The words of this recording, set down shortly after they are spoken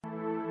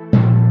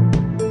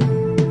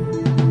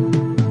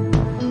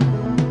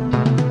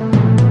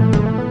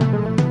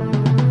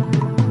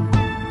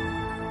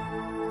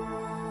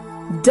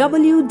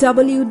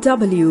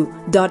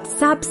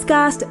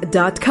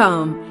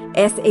www.sabscast.com.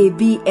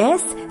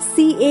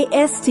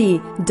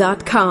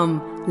 sabscast.com.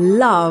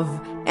 Love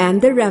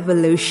and the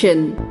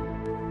Revolution.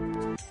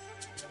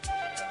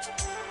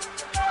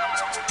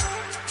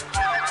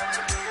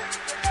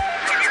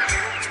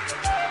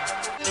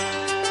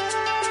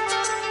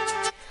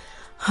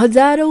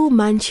 हजारौं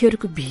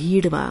मान्छेहरूको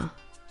भीडमा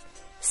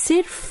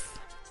सिर्फ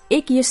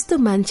एक यस्तो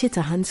मान्छे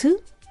चाहन्छु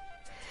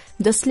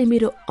जसले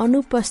मेरो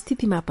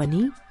अनुपस्थितिमा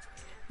पनि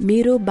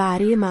मेरो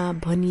बारेमा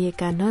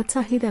भनिएका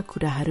नचाहिँदा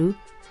कुराहरू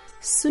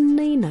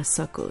सुन्नै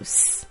नसकोस्।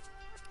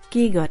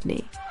 के गर्ने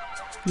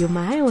यो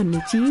माया भन्ने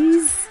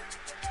चीज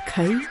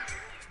खै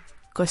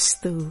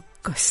कस्तो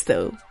कस्तो।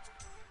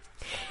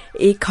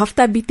 एक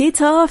हफ्ता बितेछ,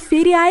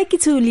 फेरि आएकी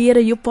छु लिएर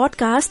यो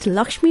पडकास्ट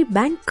लक्ष्मी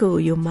ब्याङ्कको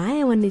यो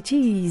माया भन्ने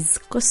चीज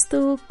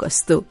कस्तो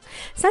कस्तो।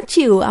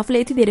 साँच्ची हो, आफूले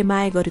यति धेरै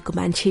माया गरेको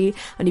मान्छे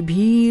अनि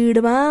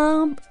भिडमा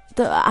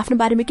त आफ्नो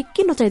बारेमा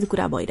के नचाहिँदो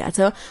कुरा भइरहेछ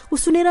ऊ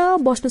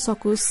सुनेर बस्न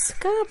सकोस्।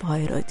 कहाँ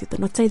भएर त्यो त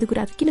नचाहिँदो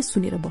कुरा किन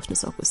सुनेर बस्न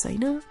सकोस्,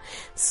 होइन?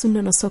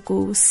 सुन्न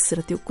नसकोस्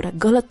र त्यो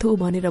कुरा गलत हो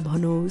भनेर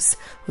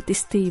भनोस्। हो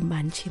त्यस्तै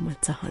मान्छे म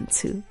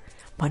चाहन्छु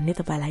भन्ने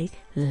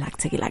तपाईलाई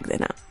लाग्छ कि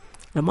लाग्दैन?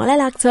 र मलाई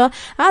लाग्छ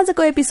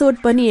आजको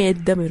एपिसोड पनि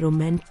एकदमै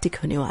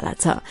रोमान्टिक हुनेवाला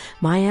छ।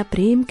 माया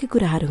प्रेमकै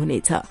कुराहरू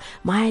हुनेछ,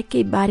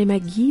 मायाकै बारेमा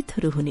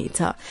गीतहरू हुनेछ,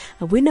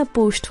 विनर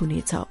पोस्ट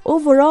हुनेछ।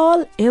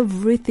 Overall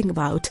everything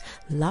about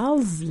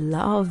love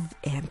love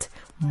and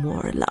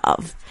more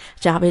love.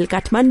 Travel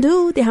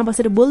Kathmandu, त्यहाँ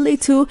बसेर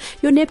बोल्दैछु।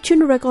 यो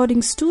नेप्च्युन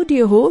रेकर्डिङ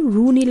स्टुडियो हो।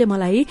 रुनीले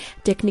मलाई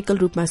टेक्निकल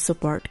रूपमा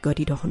सपोर्ट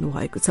गरिरहनु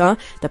भएको छ।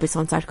 तपाईँ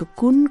संसारको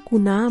कुन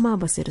कुनामा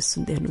बसेर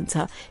सुन्दै हुनुहुन्छ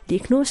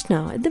लेख्नुहोस्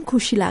न, एकदम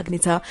खुसी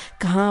लाग्नेछ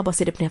कहाँ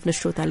बसेर पनि आफ्नो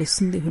श्रोताले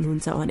सुन्दै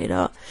हुनुहुन्छ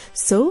भनेर।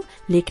 सो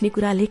लेख्ने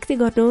कुरा लेख्दै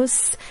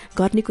गर्नुहोस्,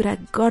 गर्ने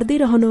कुरा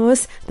गर्दै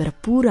रहनुहोस्, तर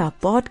पूरा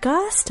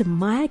पडकास्ट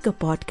मायाको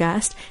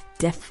पडकास्ट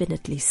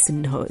डेफिनेटली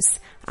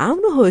सुन्नुहोस्।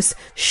 आउनुहोस्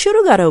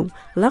सुरु गरौं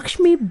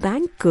लक्ष्मी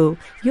ब्याङ्कको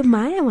यो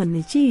माया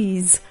भन्ने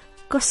चीज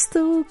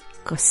कस्तो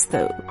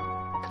कस्तो।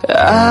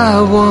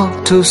 I want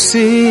to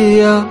see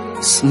a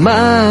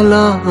smile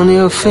on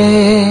your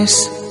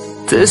face.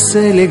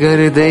 त्यसैले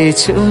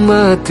गर्दैछु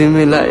म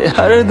तिमीलाई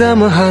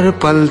हरदम हर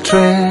पल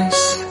ट्रेस।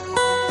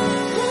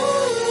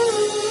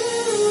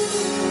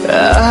 I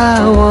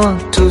want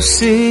to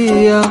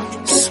see a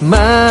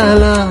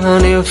smile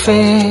on your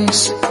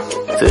face.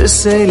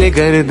 त्यसैले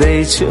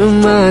गर्दैछु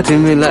म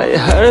तिमीलाई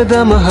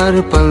हरदम हर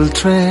पल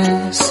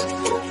ट्रेस।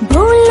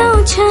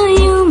 बोलाउँछ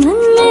यो मन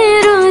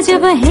मेरो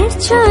जब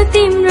हेर्छु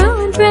तिम्रो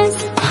ड्रेस।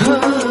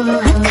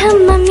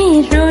 आँखामा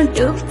मेरो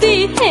डुबी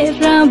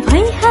हेर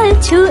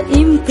भइहाल्छु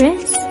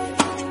इम्प्रेस।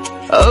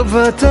 अब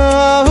त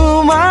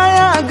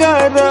माया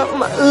गर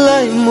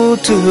मलाई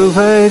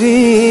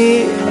मुटुभरि,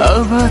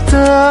 अब त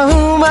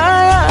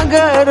माया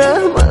गर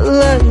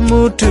मलाई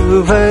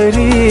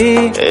मुटुभरि।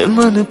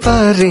 मन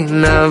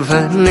परेन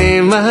भन्ने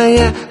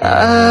माया I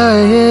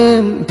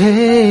am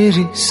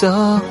very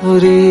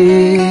sorry।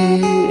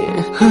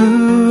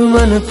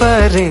 मन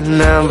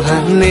परेन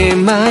भन्ने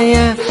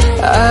माया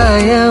I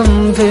am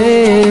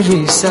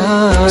very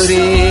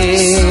sorry।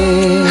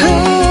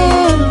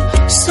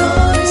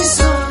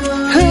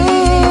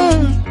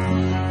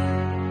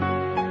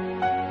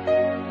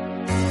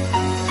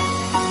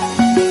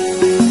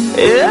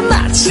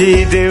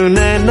 नाचिदेऊ न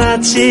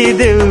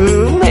नाचिदेऊ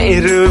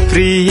मेरो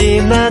प्रिय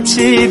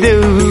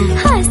नाचिदेऊ।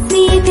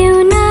 हाँसिदेऊ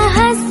न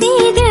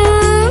हाँसिदेऊ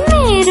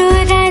मेरो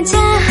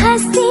राजा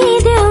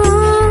हाँसिदेऊ।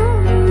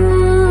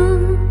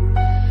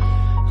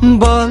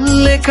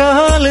 बल्ले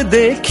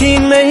कालदेखि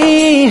नै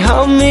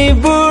हामी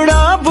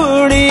बुढा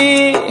बुढी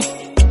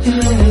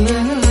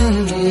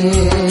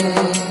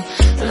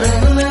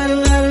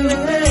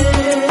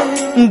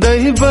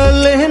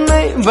दैवले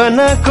नै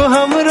बनाएको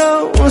हाम्रो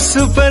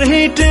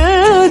सुपरहिट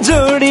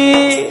जोडी।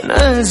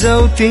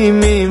 नजाऊ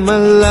तिमी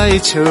मलाई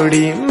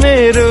छोडी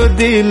मेरो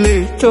दिल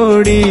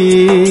तोडी।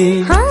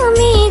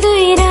 हामी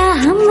दुईरा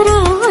हाम्रो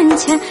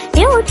हुन्छ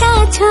एउटा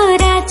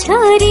छोरा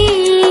छोरी।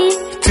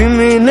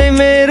 तिमी नै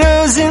मेरो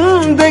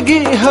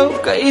जिन्दगी हौ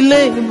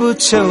कहिले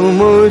बुझ्छौ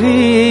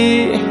मोरी।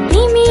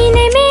 तिमी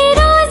नै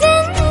मेरो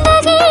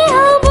जिन्दगी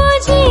हौ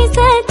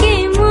बुझिसके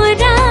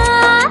मोरा।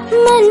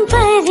 मन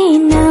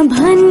परेन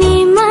भन्ने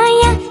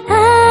माया I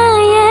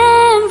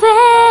am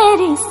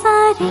very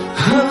sorry।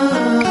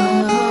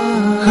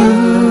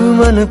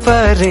 मन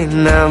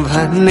परेन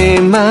भन्ने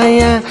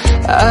माया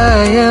I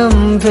am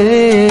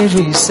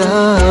very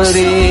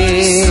sorry।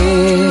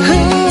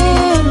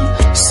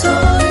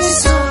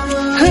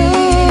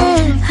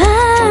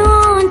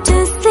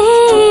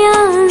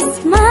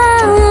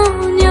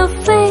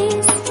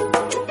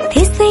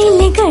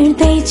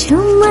 गर्दैछु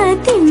म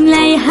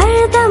तिमीलाई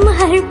हरदम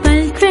हर पल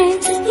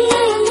ट्रेस।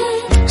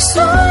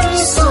 Sorry,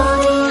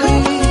 sorry,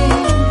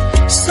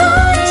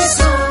 sorry,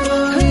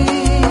 sorry,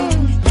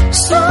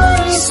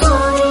 sorry,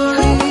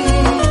 sorry,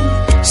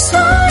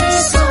 sorry,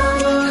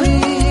 sorry।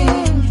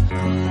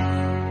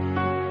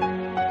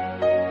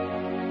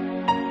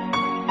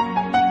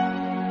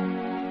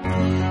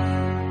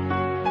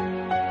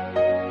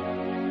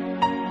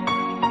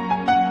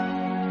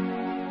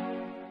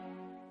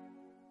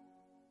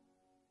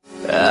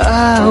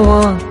 I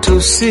want to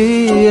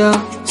see a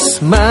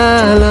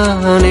smile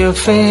on your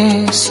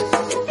face.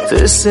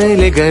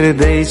 त्यसैले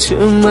गर्दैछु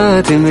म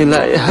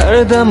तिमीलाई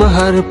हरदम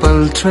हर पल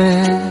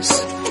ट्रेस.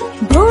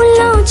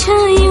 बोलाउँछ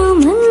यो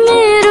मन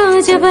मेरो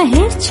जब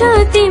हेर्छु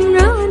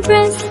तिम्रो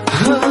ड्रेस.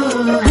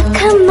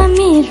 आँखामा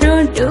मेरो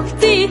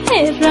डुब्बी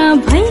हेर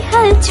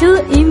भइहाल्छु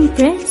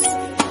इम्प्रेस.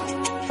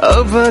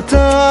 अब त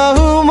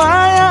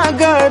माया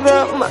गर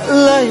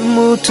मलाई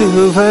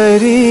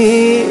मुटुभरि.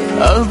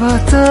 अब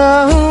त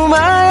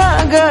माया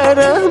गर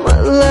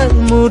मलाई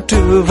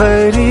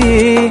मुटुभरि.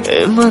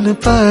 मन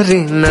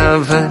परेन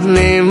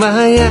भने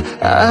माया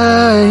I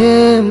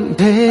am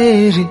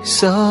very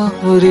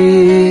sorry.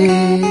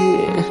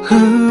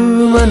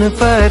 मन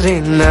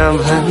परेन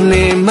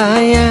भने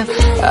माया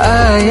I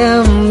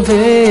am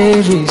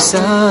very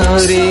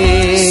sorry.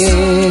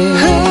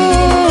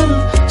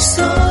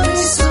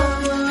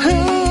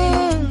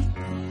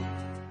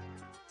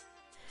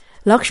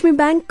 Laxmi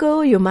ब्याङ्कको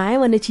यो माया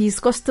भन्ने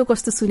चिज कस्तो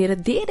कस्तो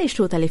सुनेर धेरै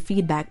श्रोताले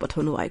फिडब्याक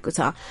पठाउनु भएको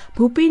छ.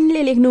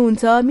 भूपिनले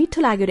लेख्नुहुन्छ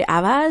मिठो लाग्यो रे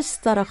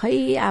आवाज, तर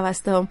खै आवाज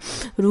त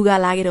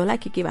रुगा लागेर होला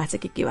के भएको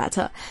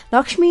छ.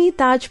 लक्ष्मी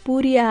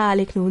ताजपुरिया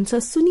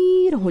लेख्नुहुन्छ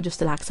सुनिरहँ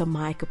जस्तो लाग्छ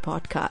मायाको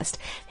पडकास्ट.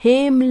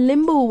 हेम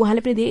लिम्बू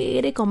उहाँले पनि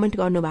धेरै कमेन्ट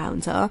गर्नुभएको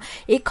हुन्छ.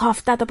 एक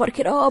हप्ता त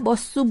पर्खेर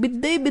बस्छु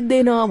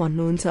बित्दैन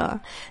भन्नुहुन्छ.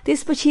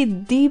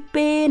 त्यसपछि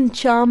दिपेन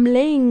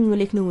चामलिङ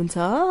लेख्नुहुन्छ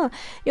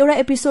एउटा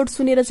एपिसोड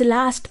सुनेर चाहिँ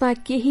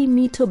लास्टमा केही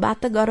मिठो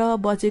बात गर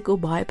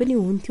बजेको भए पनि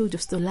हुन्थ्यो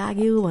जस्तो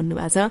लाग्यो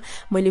भन्नुभएको छ.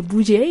 मैले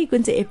बुझेँ है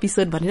कुन चाहिँ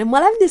एपिसोड भनेर,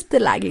 मलाई पनि त्यस्तो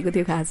लागेको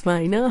थियो खासमा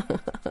होइन.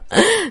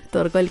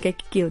 तर कहिले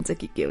के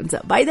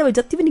हुन्छ. बाइ द वे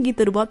जति पनि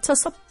गीतहरू बज्छ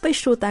सबै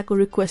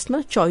श्रोताको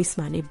रिक्वेस्टमा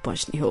चोइसमा नै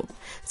बज्ने हो.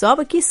 सो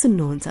अब के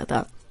सुन्नुहुन्छ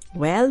त?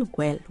 वेल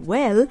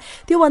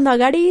त्योभन्दा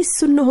अगाडि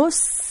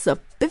सुन्नुहोस्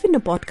विभिन्न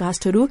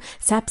पडकास्टहरू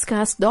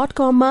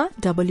sabscast.com मा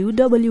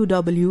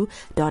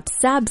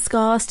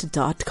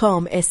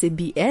www.sabscast.com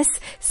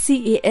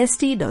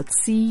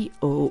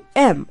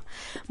sabscast.com.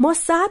 म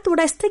 7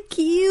 वटा यस्तै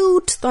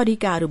क्यूट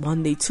तरिकाहरू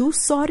भन्दैछु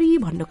सरी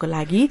भन्नको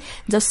लागि,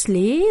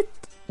 जसलाई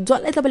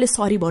तपाईँले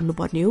सरी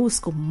भन्नुपर्ने हो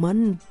उसको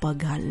मन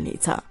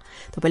बगाल्नेछ.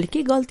 तपाईँले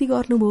के गल्ती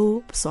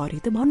गर्नुभयो सरी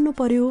त भन्नु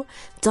पर्यो.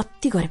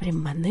 जति गरे पनि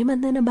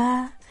मान्दैन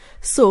बा.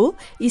 सो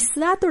यी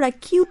 7 वटा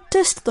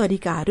क्यूटेस्ट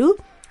तरिकाहरू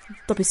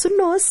तपाईँ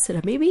सुन्नुहोस्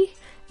र maybe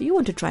you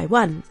want to try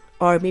 1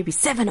 or maybe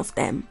 7 of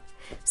them.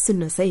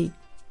 सुन्नुहोस् है.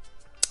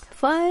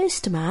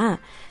 फर्स्टमा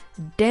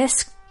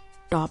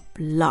डेस्कटप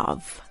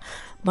लभ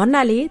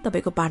भन्नाले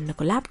तपाईँको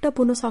पार्टनरको ल्यापटप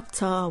हुन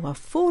सक्छ वा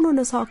फोन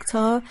हुन सक्छ.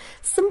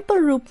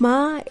 सिम्पल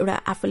रूपमा एउटा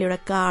आफूले एउटा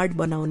कार्ड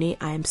बनाउने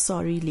आई एम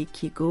सरी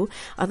लेखिएको,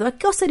 अथवा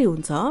कसरी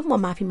हुन्छ म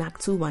माफी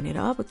माग्छु भनेर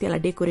त्यसलाई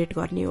डेकोरेट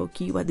गर्ने हो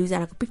कि वा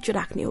दुईजनाको पिक्चर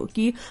राख्ने हो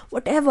कि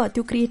वाट एभर,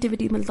 त्यो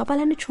क्रिएटिभिटी मैले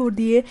तपाईँलाई नै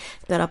छोडिदिए.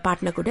 तर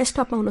पार्टनरको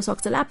डेस्कटपमा हुन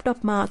सक्छ,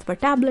 ल्यापटपमा अथवा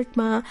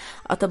ट्याब्लेटमा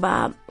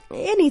अथवा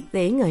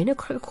एनिथिङ होइन,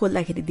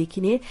 खोल्दाखेरि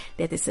देखिने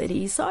त्यहाँ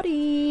त्यसरी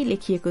सरी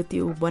लेखिएको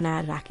त्यो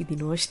बनाएर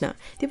राखिदिनुहोस् न.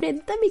 त्यो पनि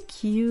एकदमै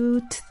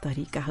क्युट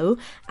तरिका हो.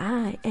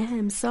 आई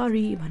एम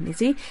सरी भन्ने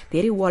चाहिँ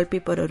धेरै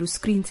वालपेपरहरू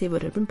स्क्रिन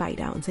सेभरहरू पनि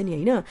पाइरहेको हुन्छ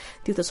नि होइन.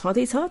 त्यो त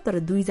छँदैछ,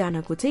 तर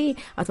दुईजनाको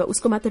चाहिँ अथवा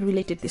उसको मात्र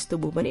रिलेटेड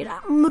त्यस्तो भयो भने,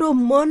 राम्रो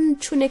मन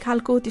छुने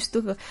खालको त्यस्तो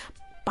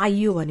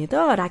पाइयो भने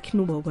त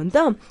राख्नुभयो भने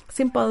त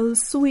सिम्पल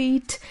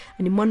स्विट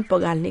अनि मन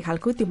पगाल्ने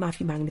खालको त्यो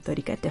माफी माग्ने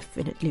तरिका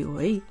डेफिनेटली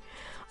हो है.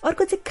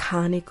 अर्को चाहिँ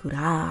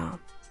खानेकुरा.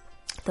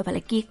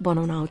 तपाईँलाई केक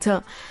बनाउन आउँछ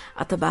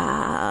अथवा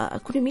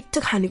कुनै मिठो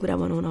खानेकुरा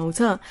बनाउन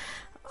आउँछ,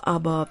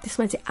 अब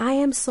त्यसमा चाहिँ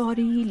आई एम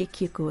सरी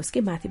लेखिएको होस्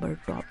कि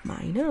माथिबाट टपमा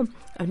होइन.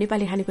 अब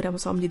नेपाली खानेकुरामा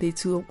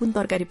सम्झिँदैछु कुन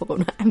तरकारी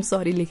पकाउनु आई एम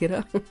सरी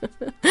लेखेर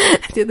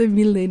त्यो त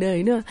मिल्दैन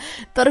होइन.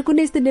 तर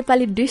कुनै यस्तो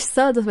नेपाली डिस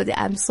छ जसमा चाहिँ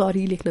आई एम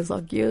सरी लेख्न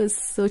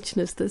सकियोस्.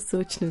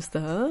 सोच्नुहोस्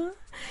त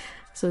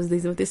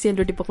सोच्दैछु त्यो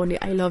सेलरोटी पकाउने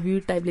आई लभ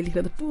यु टाइपले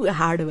लेख्न त पुरा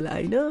हार्ड होला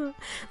होइन.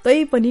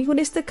 तै पनि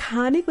कुनै यस्तो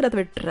खानेकुरा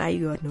तपाईँ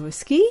ट्राई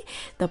गर्नुहोस् कि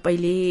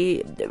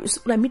तपाईँले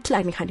उसलाई मिठो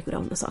लाग्ने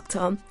खानेकुरा हुनसक्छ.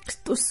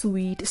 यस्तो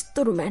स्विट,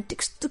 यस्तो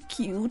रोमान्टिक, यस्तो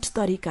क्युट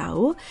तरिका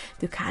हो.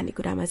 त्यो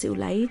खानेकुरामा चाहिँ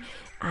उसलाई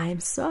I am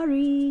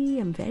sorry, I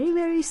am very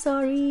very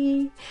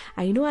sorry,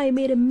 I know I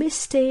made a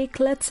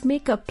mistake, let's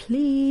make a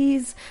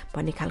please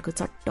भन्ने खालको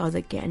चट्ट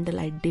अझ क्यान्डल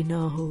लाइट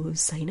डिनर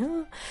होस् होइन.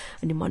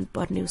 अनि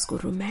मनपर्ने उसको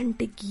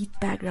रोमान्टिक गीत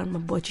ब्याकग्राउन्डमा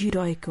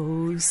बजिरहेको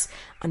होस्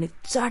अनि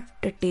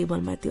चट्ट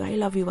टेबलमा त्यो आई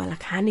लभ यु वाला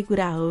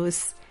खानेकुरा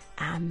होस्.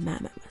 आमा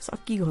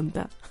सकिगयो नि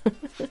त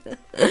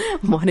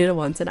भनेर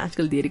भन्छन्.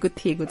 आजकल धेरैको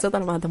थिएको छ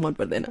तर मलाई त मन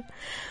पर्दैन.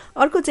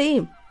 अर्को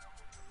चाहिँ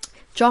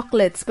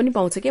चकलेट्स पनि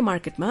पाउँछ क्या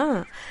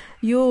मार्केटमा.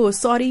 यो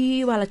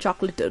सरीवाला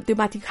चकलेटहरू, त्यो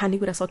माथि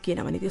खानेकुरा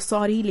सकिएन भने त्यो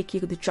सरी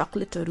लेखिएको त्यो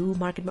चकलेटहरू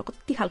मार्केटमा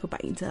कति खालको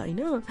पाइन्छ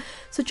होइन.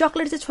 सो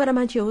चकलेट चाहिँ छोरा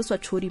मान्छे होस् वा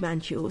छोरी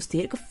मान्छे होस्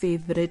धेरैको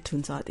फेभरेट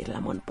हुन्छ,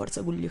 धेरैलाई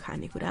मनपर्छ गुलियो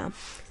खानेकुरा.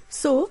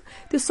 सो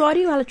त्यो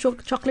सरीवाला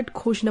चकलेट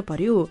खोज्न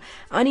पर्यो.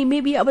 अनि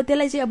मेबी अब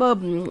त्यसलाई चाहिँ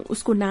अब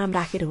उसको नाम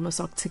राखेर हुन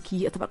सक्छ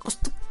कि अथवा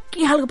कस्तो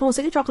के खालको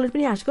पाउँछ कि चकलेट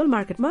पनि आजकल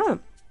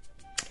मार्केटमा.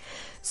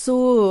 सो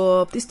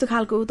त्यस्तो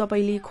खालको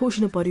तपाईँले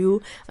खोज्नु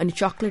पर्यो. अनि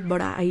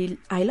चकलेटबाट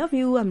I love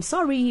you, I am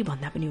sorry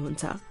भन्दा पनि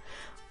हुन्छ.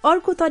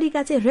 अर्को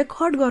तरिका चाहिँ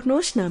रेकर्ड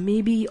गर्नुहोस् न,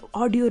 मेबी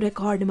अडियो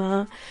रेकर्डमा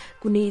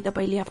कुनै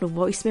तपाईँले आफ्नो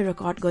भोइसमै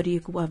रेकर्ड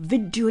गरिएको वा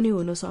भिडियो नै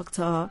हुनसक्छ,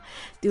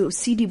 त्यो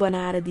सिडी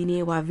बनाएर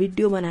दिने वा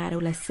भिडियो बनाएर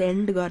उसलाई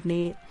सेन्ड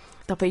गर्ने।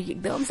 तपाईँ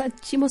एकदम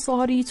साँच्ची म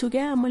सरी छु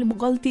क्या, मैले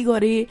गल्ती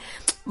गरेँ,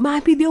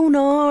 माफी देऊ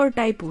न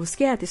टाइप होस्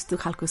क्या, त्यस्तो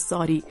खालको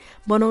सरी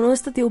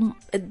बनाउनुहोस् त। त्यो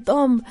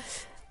एकदम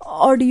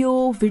अडियो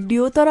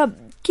भिडियो, तर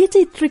के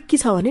चाहिँ ट्रिकी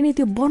छ भने नि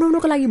त्यो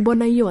बनाउनको लागि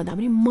बनाइयो भन्दा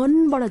पनि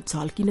मनबाट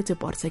झल्किन चाहिँ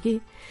पर्छ कि।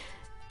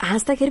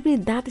 हाँस्दाखेरि पनि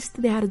दाँत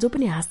यस्तो देखाएर जो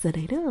पनि हाँस्दैन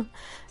होइन,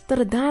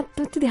 तर दाँत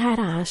मात्रै देखाएर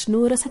हाँस्नु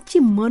र साँच्ची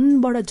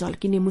मनबाट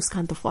झल्किने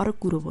मुस्कान त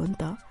फरक कुरो हो नि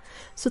त।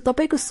 सो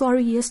तपाईँको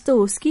सरी यस्तो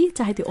होस् कि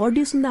चाहे त्यो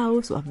अडियो सुन्दा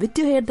होस् वा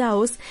भिडियो हेर्दा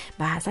होस्,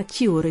 भा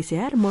साँच्ची हो रहेछ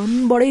यार,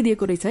 मनबाटै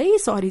दिएको रहेछ है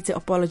सरी चाहिँ,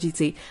 अपोलोजी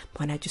चाहिँ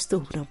भने जस्तो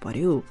हुन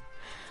पर्यो।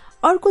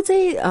 अर्को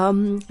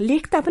चाहिँ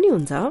लेख्दा पनि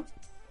हुन्छ,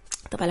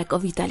 तपाईँलाई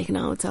कविता लेख्न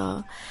आउँछ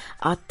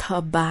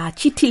अथवा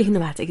चिठी लेख्नु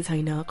भएको छ कि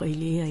छैन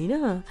कहिले होइन,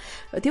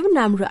 त्यो पनि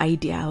राम्रो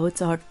आइडिया हो,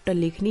 चट्ट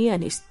लेख्ने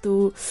अनि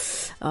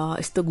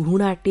यस्तो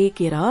घुँडा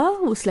टेकेर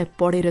उसलाई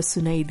पढेर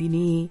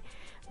सुनाइदिने।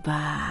 बा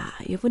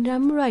यो पनि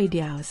राम्रो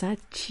आइडिया हो,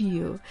 साँच्ची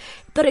हो।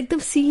 तर एकदम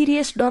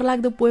सिरियस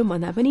डरलाग्दो पोएम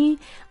भन्दा पनि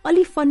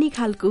अलि फनी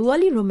खालको,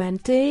 अलि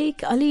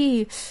रोमान्टिक, अलि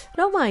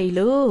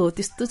रमाइलो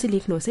त्यस्तो चाहिँ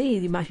लेख्नुहोस्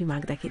है माफी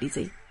माग्दाखेरि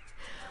चाहिँ।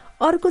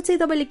 अर्को चाहिँ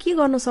तपाईँले के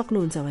गर्न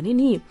सक्नुहुन्छ भने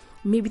नि,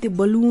 मेबी त्यो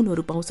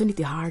बलुनहरू पाउँछ नि,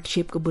 त्यो हार्ट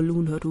सेपको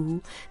बलुनहरू,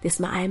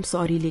 त्यसमा आई एम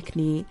सरी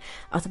लेख्ने,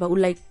 अथवा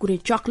उसलाई कुनै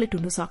चक्लेट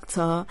हुनसक्छ,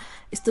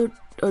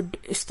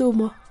 यस्तो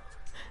म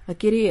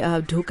के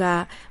अरे ढोका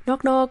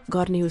नकनक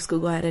गर्ने उसको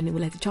गएर नि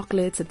उसलाई त्यो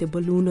चक्लेट्स त्यो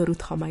बलुनहरू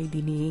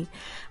थमाइदिने।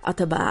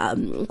 अथवा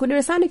कुनै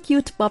एउटा सानो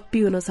क्युट पप्पी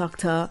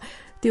हुनसक्छ,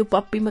 त्यो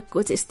पप्पीमा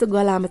को चाहिँ यस्तो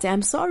गलामा चाहिँ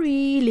आइएम सरी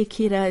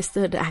लेखेर यस्तो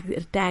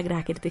ट्याग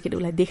राखेर त्यतिखेर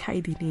उसलाई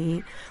देखाइदिने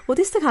हो।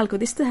 त्यस्तो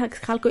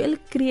खालको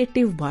अलिक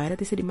क्रिएटिभ भएर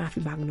त्यसरी माफी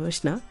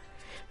माग्नुहोस् न।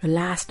 र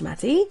लास्टमा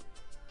चाहिँ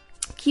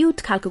क्युट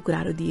खालको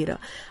कुराहरू दिएर,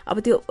 अब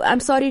त्यो आइएम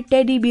सरी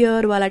टेडी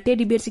बियर वाला,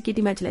 टेडी बियर चाहिँ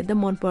केटी मान्छेलाई एकदम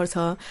मनपर्छ,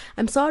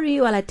 आइएम सरी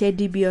वाला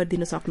टेडी बियर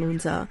दिन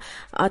सक्नुहुन्छ।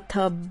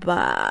 अथवा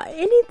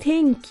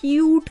एनिथिङ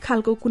क्युट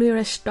खालको कुनै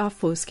एउटा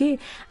स्टफ होस् कि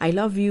I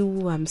love you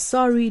I'm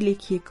sorry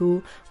लेखिएको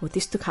हो,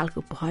 त्यस्तो खालको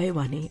भयो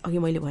भने, अघि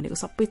मैले भनेको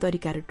सबै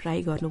तरिकाहरू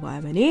ट्राई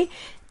गर्नुभयो भने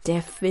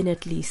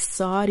डेफिनेटली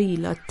सरी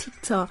ल ठिक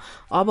छ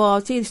अब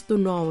चाहिँ यस्तो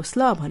नहोस्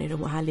ल भनेर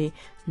उहाँले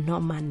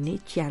नमान्ने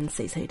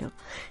चान्सै छैन।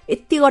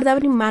 यति गर्दा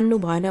पनि मान्नु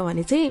भएन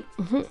भने चाहिँ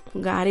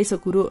गाह्रै छ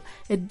कुरो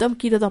एकदम।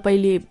 कि त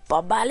तपाईँले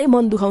बब्बाले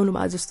मन दुखाउनु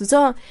भयो जस्तो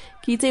छ,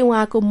 कि चाहिँ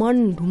उहाँको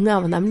मन ढुङ्गा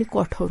भन्दा पनि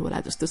कठोर होला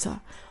जस्तो छ,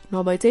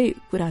 नभए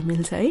चाहिँ कुरा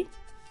मिल्छ है।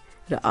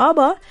 र अब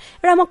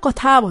एउटा म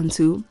कथा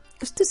भन्छु,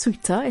 कस्तो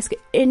स्विट छ, यसको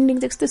एन्डिङ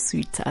चाहिँ कस्तो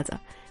स्विट छ। आज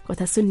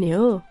कथा सुन्ने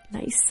हो,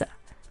 नाइस छ,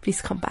 प्लिज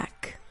कम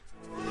ब्याक।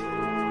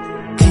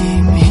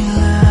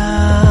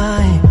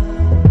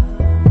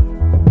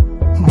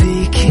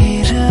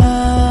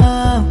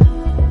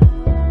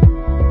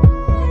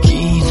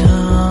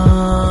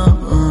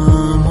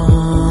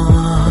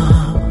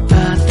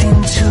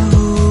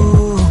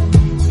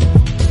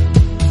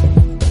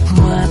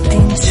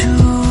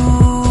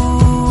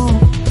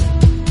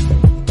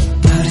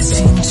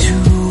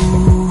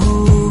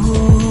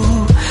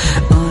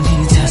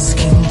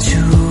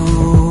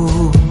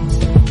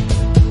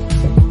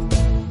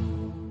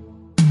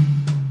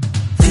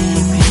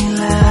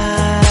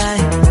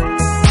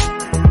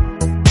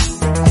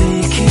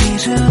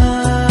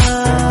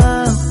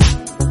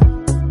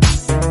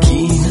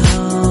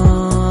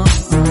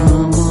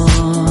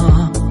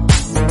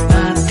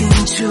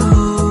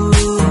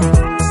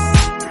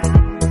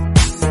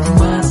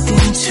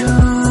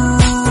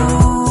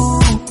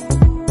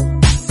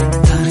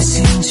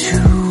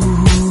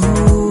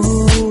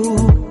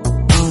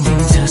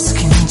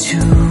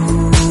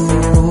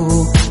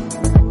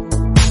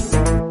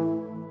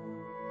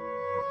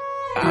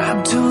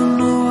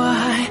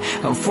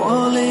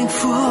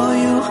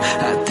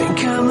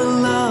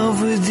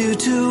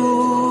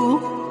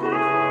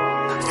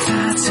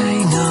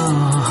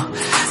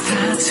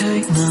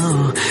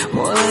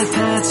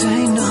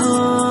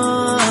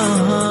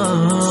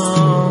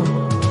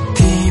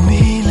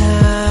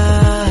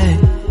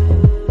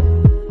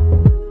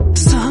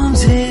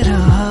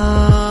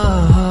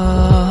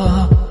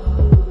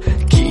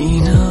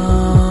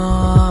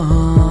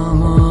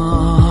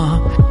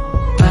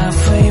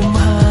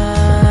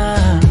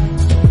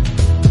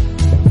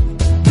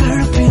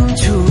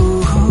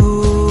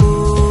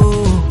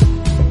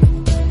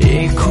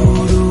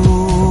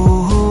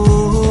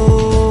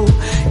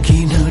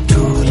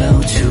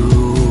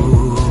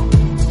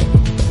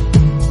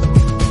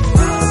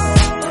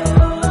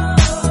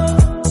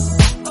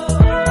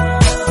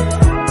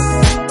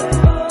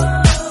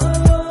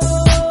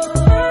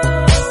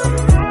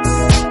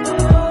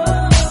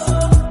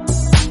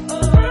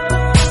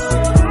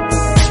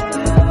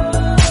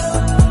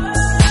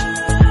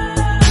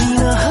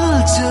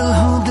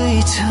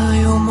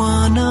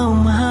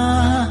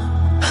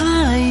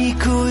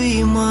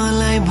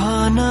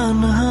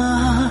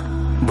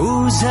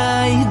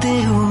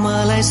 बुझाइदेऊ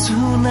मलाई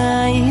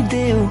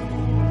सुनाइदेऊ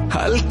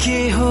हल्के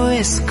हो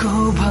यसको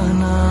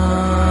भना।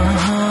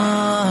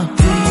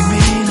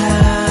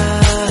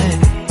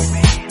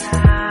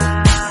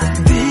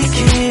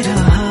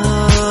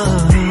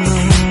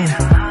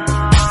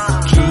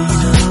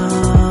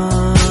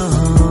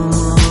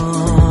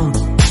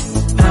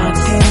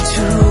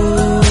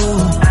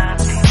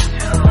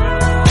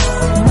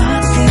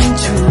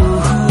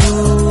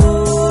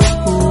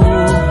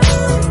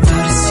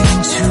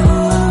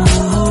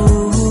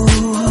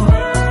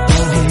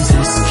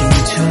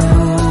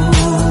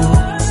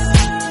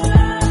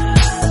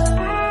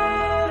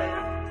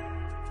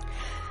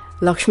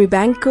 लक्ष्मी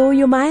ब्याङ्कको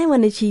यो माया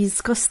भन्ने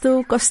चिज कस्तो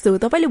कस्तो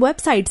तपाईले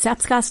वेबसाइट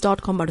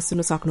sapscast.com बाट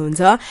सुन्न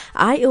सक्नुहुन्छ।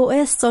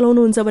 iOS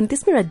चलाउनुहुन्छ भने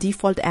त्यसमा एउटा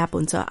डिफल्ट एप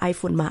हुन्छ,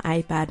 आइफोनमा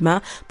आइप्याडमा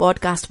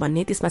पडकास्ट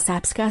भन्ने, त्यसमा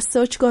sapscast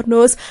सर्च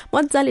गर्नुहोस्,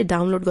 मजाले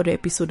डाउनलोड गरेर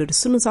एपिसोडहरू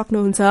सुन्न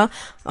सक्नुहुन्छ।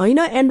 हैन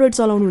एन्ड्रोइड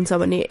चलाउनुहुन्छ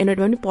भने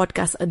एन्ड्रोइडमा पनि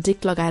पडकास्ट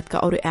एडिक्ट लगायतका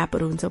अरू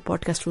एपहरू हुन्छ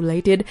पडकास्ट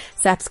रिलेटेड,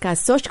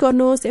 sapscast सर्च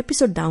गर्नुहोस्,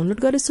 एपिसोड डाउनलोड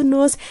गरेर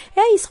सुन्नुहोस्।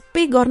 यी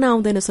सबै गर्न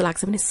आउँदैन जस्तो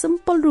लाग्छ भने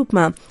सिम्पल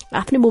रूपमा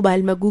आफ्नै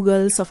मोबाइलमा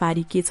गुगल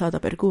सफारी के छ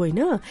तपाईहरुको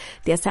हैन,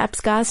 त्यहाँ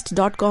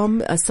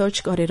sapscast.com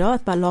सर्च गरेर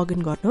अथवा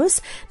लगइन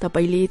गर्नुहोस्,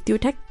 तपाईले त्यो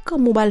ठ्याक्क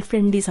मोबाइल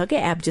फ्रेन्डली छ के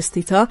एप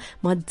जस्तै छ,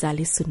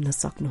 मजाले सुन्न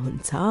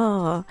सक्नुहुन्छ।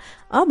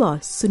 अब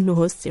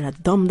सुन्नुहोस् एउटा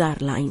दमदार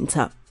लाइन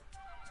छ।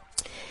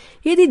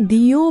 यदि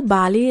दियो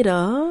बालेर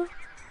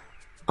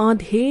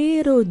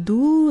अँधेरो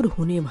दूर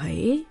हुने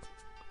भए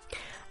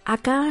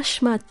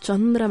आकाशमा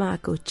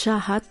चन्द्रमाको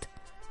चाहत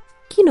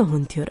किन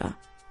हुन्थ्यो र?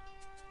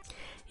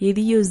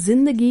 यदि यो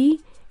जिन्दगी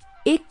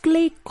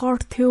एक्लै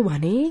कट्थ्यो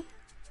भने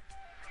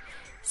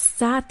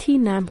साथी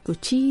नामको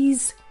चीज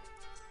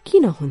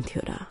किन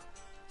हुन्थ्यो र?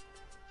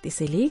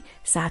 त्यसैले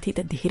साथी त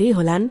धेरै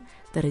होलान्,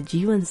 तर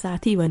जीवन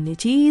साथी भन्ने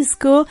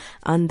चीजको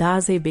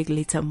अन्दाजै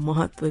बेग्लै छ,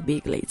 महत्व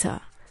बेग्लै छ।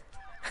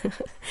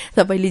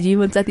 तपाईले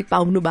जीवन साथी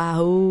पाउनु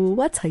भयो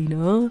वा छैन?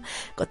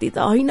 कति त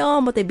हैन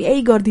म त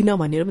बिहे गर्दिन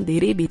भनेर पनि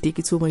धेरै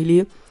भेटेकी छु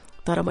मैले,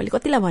 तर मैले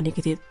कतिलाई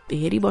भनेको थिएँ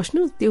हेरी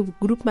बस्नु, त्यो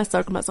ग्रुपमा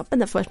सर्कलमा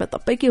सबभन्दा फर्स्टमा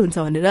तपाईकै हुन्छ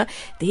भनेर।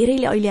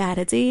 धेरैले अहिले आएर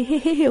चाहिँ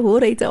हे हो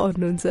रहेछ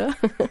भन्नुहुन्छ।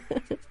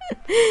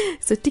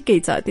 सो ठिकै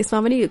छ, त्यसमा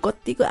पनि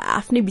कतिको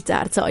आफ्नै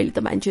विचार छ। अहिले त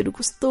मान्छेहरू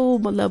कस्तो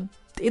मतलब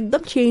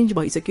एकदम चेन्ज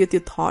भइसक्यो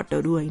त्यो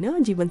थटहरू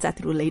हैन,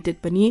 जीवनसाथी रिलेटेड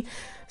पनि।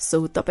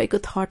 सो तपाईको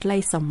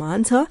थटलाई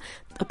सम्मान छ,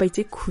 तपाई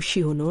चाहिँ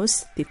खुसी हुनुहोस्,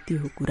 त्यति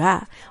हो कुरा।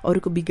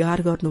 अरूको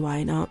बिगार गर्नु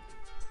भएन,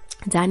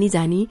 जानी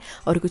जानी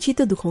अरूको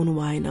चित्त दुखाउनु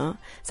भएन,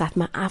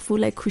 साथमा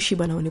आफूलाई खुसी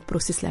बनाउने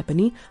प्रोसेसलाई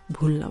पनि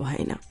भुल्न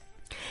भएन।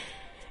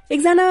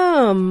 एकजना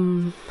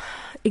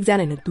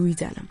हैन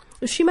दुईजना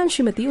श्रीमान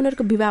श्रीमती,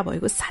 उनीहरूको विवाह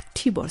भएको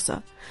 60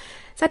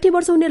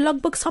 वर्ष उनीहरू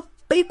लगभग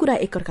सबै कुरा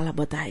एकअर्कालाई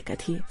बताएका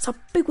थिए,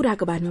 सबै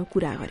कुराको बारेमा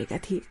कुरा गरेका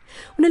थिए।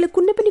 उनीहरूले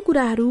कुनै पनि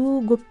कुराहरू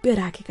गोप्य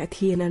राखेका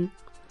थिएनन्।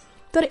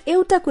 तर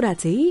एउटा कुरा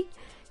चाहिँ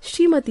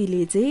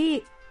श्रीमतीले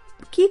चाहिँ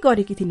के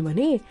गरेकी थिइन्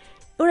भने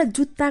एउटा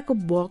जुत्ताको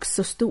बक्स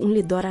जस्तो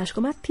उनले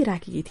दराजको माथि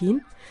राखेकी थिइन्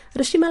र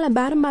श्रीमानलाई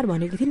बारम्बार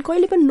भनेकी थिइन्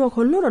कहिले पनि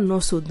नखोल्नु र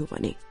नसोध्नु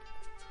भने।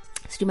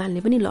 श्रीमानले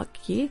पनि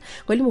लके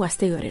कहिले पनि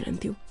वास्तै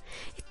गरेनन्थ्यो।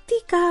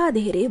 यतिका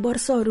धेरै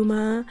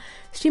वर्षहरूमा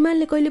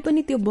श्रीमानले कहिले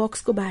पनि त्यो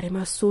बक्सको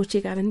बारेमा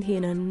सोचेका पनि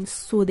थिएनन्,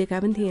 सोधेका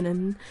पनि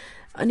थिएनन्।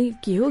 अनि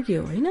के हो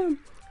हैन,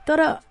 तर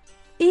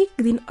एक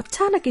दिन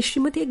अचानक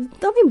श्रीमती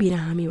एकदमै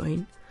बिरामी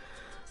भइन्।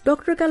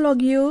 डाक्टरका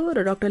लगियो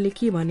र डाक्टरले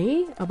के भने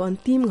अब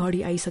अन्तिम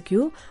घडी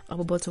आइसक्यो, अब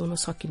बचाउन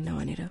सकिन्न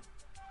भनेर।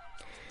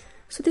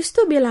 सो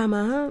त्यस्तो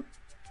बेलामा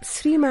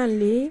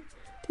श्रीमानले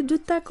त्यो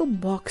जुत्ताको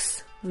बक्स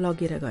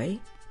लगेर गए,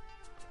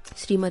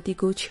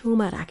 श्रीमतीको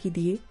छेउमा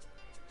राखिदिए।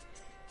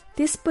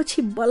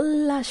 त्यसपछि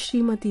बल्ल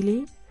श्रीमतीले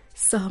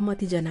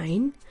सहमति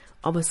जनाइन्,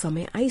 अब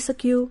समय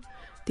आइसक्यो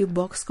त्यो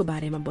बक्सको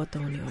बारेमा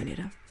बताउने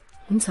भनेर।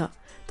 हुन्छ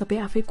तपाई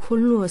आफै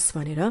खोल्नुहोस्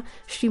भनेर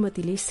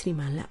श्रीमतीले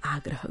श्रीमानलाई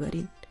आग्रह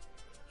गरिन्।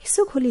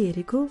 यसो खोली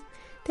हेरेको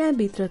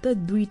त्यहाँभित्र त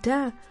 2टा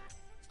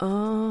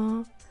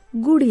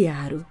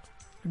गुडियाहरू,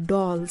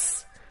 डल्स,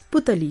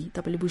 पुतली,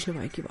 तपाईले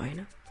बुझ्नुभयो कि भएन,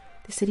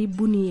 त्यसरी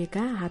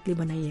बुनिएका हातले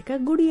बनाइएका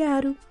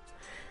गुडियाहरू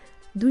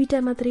 2टा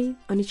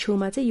मात्रै। अनि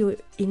छेउमा चाहिँ यो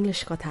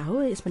इंग्लिश कथा हो,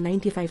 यसमा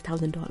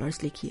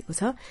 $95,000 लेखिएको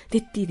छ,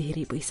 त्यति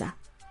धेरै पैसा।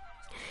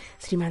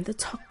 श्रीमान त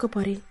छक्क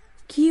परे,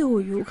 के हो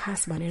यो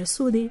खास भनेर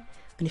सोधे।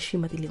 अनि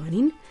श्रीमतीले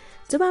भनिन्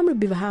जब हाम्रो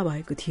विवाह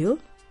भएको थियो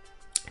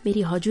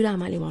मेरी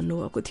हजुरआमाले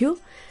भन्नुभएको थियो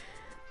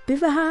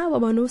विवाह वा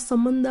भनौं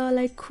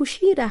सम्बन्धलाई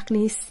खुशी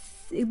राख्ने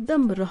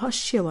एकदम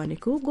रहस्य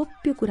भनेको,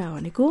 गोप्य कुरा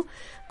भनेको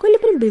कहिले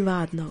पनि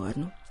विवाद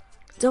नगर्नु।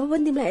 जब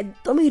पनि तिमीलाई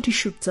एकदमै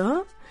रिस उठ्छ,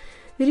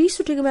 रिस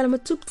उठेको बेलामा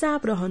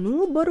चुपचाप रहनु,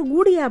 बरु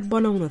गुडिया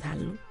बनाउन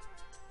थाल्नु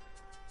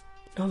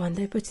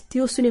नभन्दैपछि।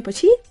 त्यो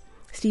सुनेपछि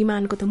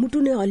श्रीमानको त मुटु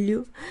नै हल्लियो,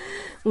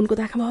 उनको त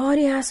आँखामा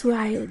हरे आँसु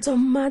आयो।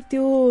 जम्मा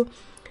त्यो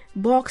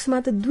बक्समा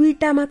त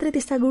 2टा मात्रै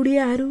त्यस्ता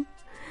गुडियाहरू,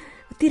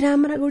 अति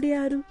राम्रा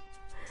गुडियाहरू।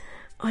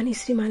 अनि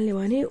श्रीमानले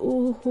भने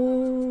ओहो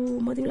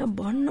म तिमीलाई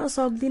भन्न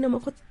सक्दिन म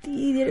कति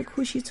धेरै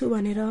खुसी छु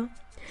भनेर।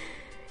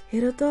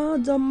 हेर त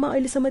जम्मा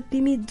अहिलेसम्म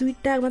तिमी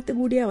 2टा मात्रै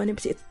गुडिया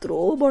भनेपछि यत्रो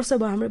वर्ष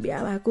भयो हाम्रो बिहा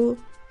भएको,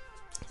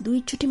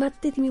 2 चोटि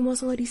मात्रै तिमी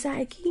मसँग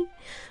रिसाए कि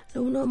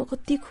लौ न म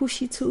कति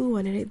खुसी छु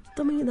भनेर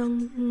एकदमै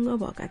दङ्ग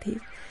भएका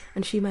थिए।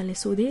 अनि श्रीमानले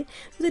सोधे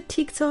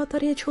ठिक छ, तर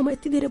यहाँ छेउमा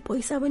यति धेरै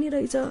पैसा पनि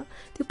रहेछ,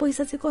 त्यो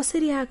पैसा चाहिँ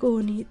कसरी आएको हो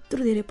नि यत्रो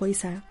धेरै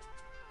पैसा?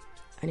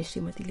 अनि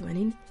श्रीमतीले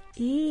भनिन्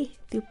ए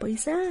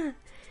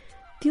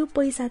त्यो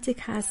पैसा चाहिँ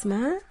खासमा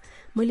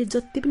मैले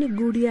जति पनि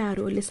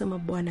गुडियाहरू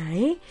अहिलेसम्म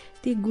बनाए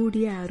ती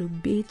गुडियाहरू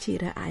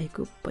बेचेर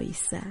आएको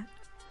पैसा।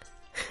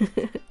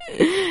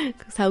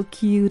 How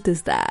cute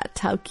is that?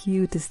 How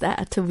cute is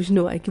that?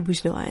 बुझ्नु भयो कि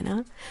बुझ्नु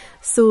भएन?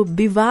 सो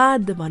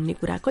विवाद भन्ने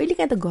कुरा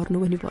कहिलेकाहीँ त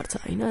गर्नु पनि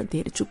पर्छ हैन,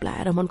 धेरै चुप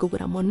लाएर मनको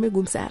कुरा मनमै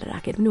गुम्साएर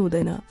राखेर पनि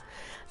हुँदैन।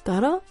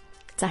 तर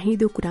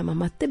चाहिँदो कुरामा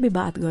मात्रै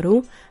विवाद गरौं,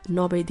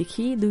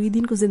 नभएदेखि 2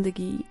 दिनको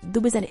जिन्दगी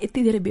दुवैजना यति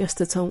धेरै व्यस्त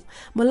छौं,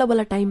 बल्ल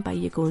बल्ल टाइम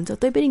पाइएको हुन्छ,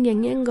 तै पनि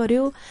ग्याङ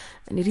गर्यो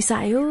अनि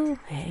रिसायो,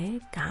 हे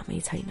कामै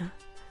छैन।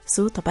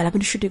 सो तपाईलाई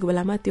पनि सुतेको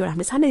बेलामा त्यो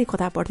हामीले सानै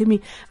कथा पढ्थ्यौँ नि,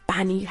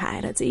 पानी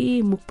खाएर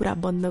चाहिँ मुख पुरा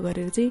बन्द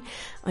गरेर चाहिँ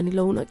अनि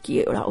लौन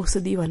के एउटा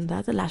औषधि भन्दा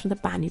त लास्टमा त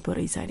पानी पो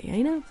रहेछ अरे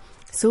हैन।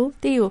 सो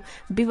त्यही हो,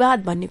 विवाद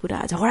भन्ने कुरा,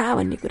 झगडा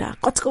भन्ने कुरा,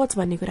 कचकच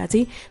भन्ने कुरा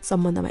चाहिँ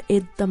सम्बन्धमा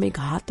एकदमै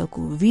घातक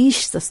हो, विष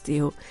जस्तै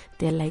हो,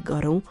 त्यसलाई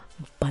गरौं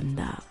बन्द।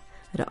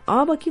 र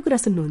अब के कुरा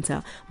सुन्नुहुन्छ,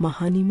 म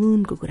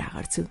हनीमुनको कुरा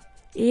गर्छु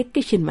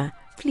एकैछिनमा,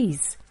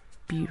 प्लिज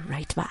बी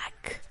राइट ब्याक।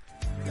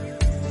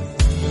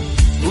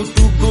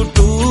 कुटु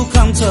कुटु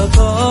खान्छ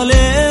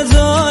कलेज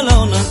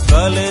लाउन,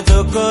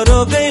 कलेजको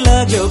रोगै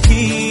लाग्यो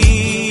कि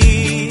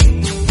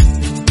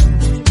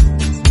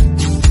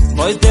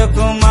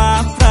वैद्यको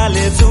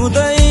मात्राले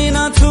छुँदैन,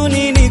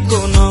 छुनिनीको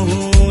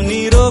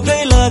नहुनी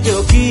रोगै लाग्यो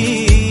कि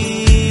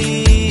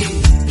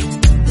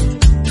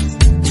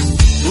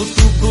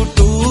कुटु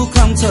कुटु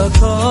खान्छ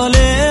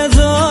कलेज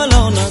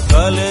लाउन,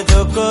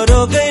 कलेजको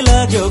रोगै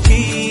लाग्यो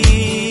कि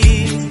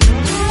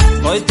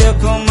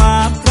वैद्यको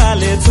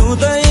मात्राले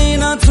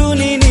छुँदैन,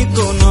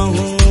 छुनिनीको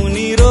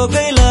नहुनी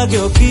रोगै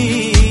लाग्यो कि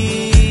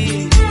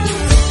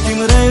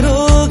तिम्रै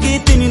रोगी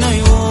तिमी नै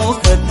हो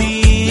कति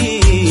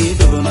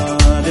डुब्न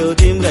देऊ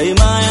तिम्रै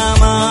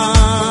मायामा,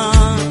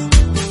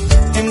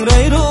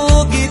 तिम्रै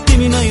रोगी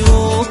तिमी नै हो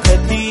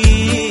कति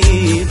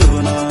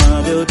डुब्न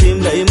देऊ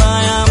तिम्रै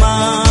मायामा।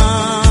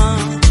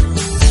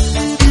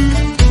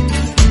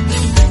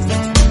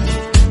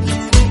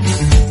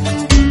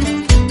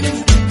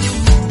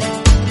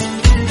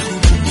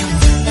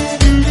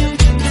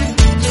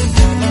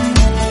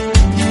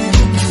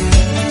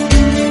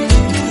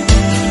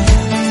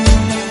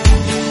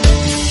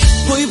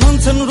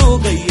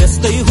 रोगै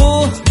यस्तै हो,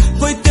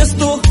 कोही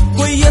त्यस्तो,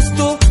 कोही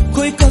यस्तो,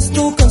 कोही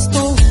कस्तो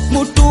कस्तो,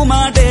 मुटुमा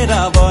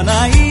डेरा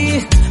बनाई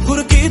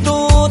हुर्किदो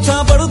छ,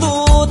 बढ्दो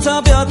छ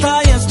व्यथा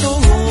यस्तो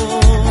हो।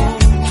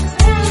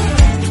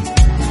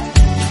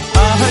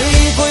 आहै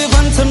कोही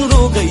भन्छन्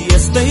रोगै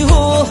यस्तै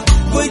हो,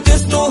 कोही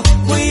त्यस्तो,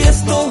 कोही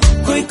यस्तो,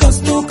 कोही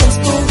कस्तो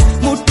कस्तो,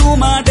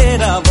 मुटुमा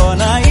डेरा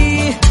बनाई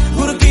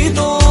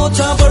हुर्किदो छ,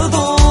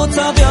 बढ्दो छ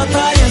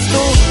व्यथा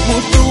यस्तो,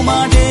 मुटुमा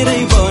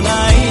डेरै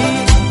बनाई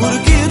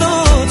हुर्किदो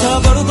छ,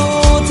 बढ्दो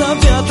छ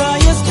व्यथा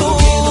यस्तो,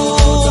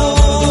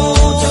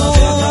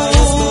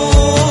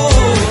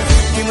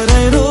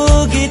 तिम्रै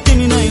रोगी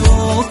तिमी नै हो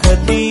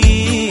कति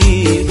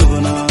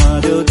डुब्न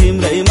देऊ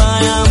तिम्रै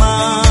मायामा,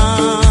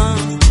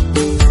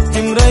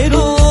 तिम्रै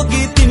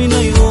रोगी तिमी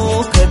नै हो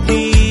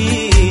कति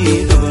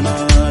डुब्न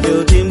देऊ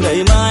तिम्रै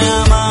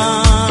मायामा।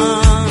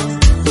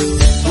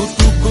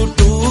 कुटु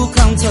कुटु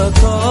खान्छ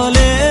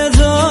कलेज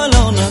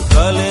लाउन,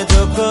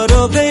 कलेजको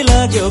रोगै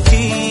लाग्यो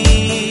कि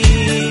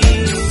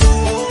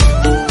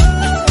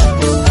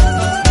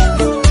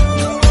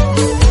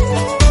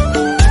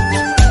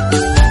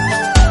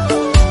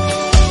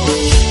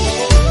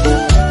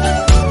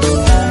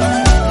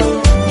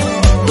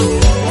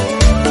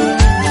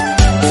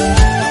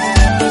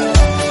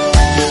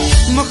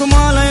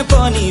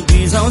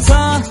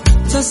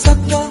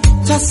चसक्क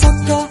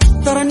चसक्क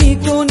तर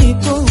निको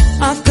निको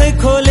आँखै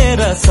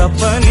खोलेर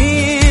सपनी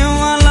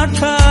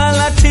लट्ठा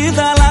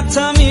लट्ठिँदा लाग्छ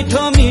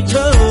मिठो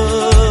मिठो।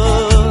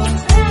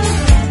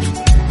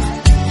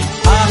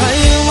 आहै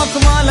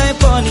मखमलाई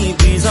पनि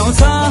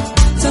बिजाउँछ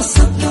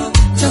चसक्क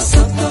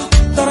चसक्क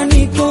तर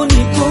निको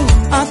निको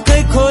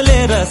आँखै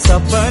खोलेर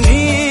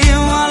सपनी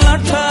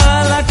लट्ठा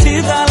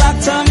लट्ठिँदा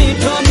लाग्छ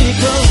मिठो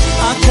मिठो,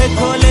 आँखै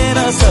खोलेर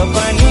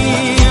सपनी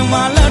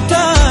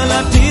लट्ठा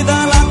लट्ठिँदा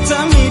लाग्छ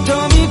मिठो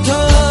मिठो।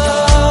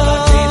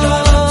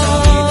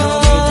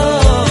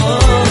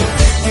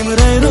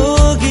 तिम्रै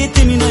रोगी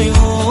तिमी नै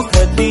हो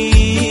कति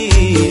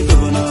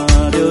डुब्न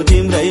देऊ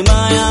तिम्रै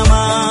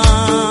मायामा,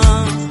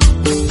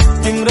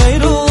 तिम्रै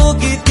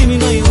रोगी तिमी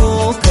नै हो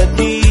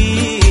कति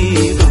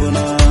डुब्न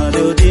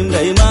देऊ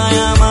तिम्रै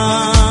मायामा।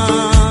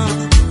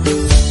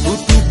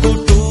 कुटु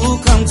कुटु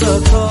खान्छ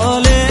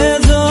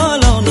कलेज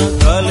लाउन,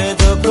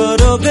 कलेजको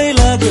रोगै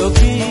लाग्यो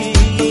कि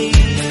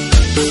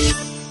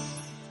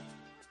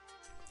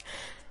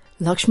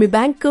लक्ष्मी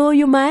ब्याङ्कको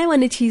यो माया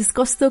भन्ने चिज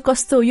कस्तो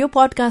कस्तो यो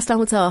पडकास्ट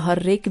आउँछ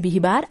हरेक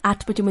बिहिबार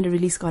 8 बजे मैले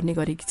रिलिज गर्ने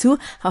गरेकी छु,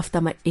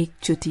 हफ्तामा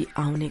एकचोटि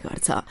आउने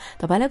गर्छ।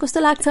 तपाईलाई कस्तो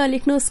लाग्छ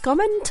लेख्नुहोस्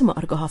कमेन्ट, म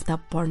अर्को हफ्ता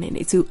पढ्ने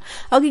नै छु।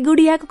 अघि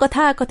गुडियाको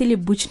कथा कतिले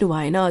बुझ्नु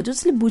भएन,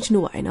 जसले बुझ्नु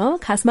भएन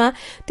खासमा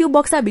त्यो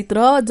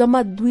बक्साभित्र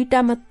जम्मा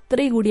 2टा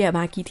मात्रै गुडिया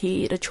बाँकी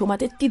थिए र छेउमा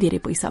त्यति धेरै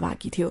पैसा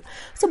बाँकी थियो।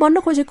 सो भन्न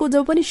खोजेको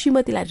जब पनि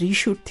श्रीमतीलाई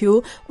रिस उठ्थ्यो,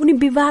 उनी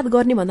विवाद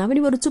गर्ने भन्दा पनि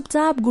बरु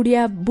चुपचाप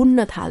गुडिया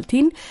बुन्न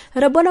थाल्थिन्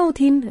र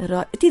बनाउँथिन्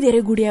र यति धेरै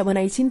गुडिया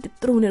बनाइछिन्,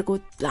 त्यत्रो उनीहरूको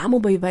लामो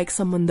वैवाहिक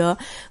सम्बन्ध,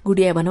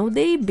 गुडिया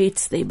बनाउँदै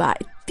बेच्दै बा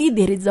यति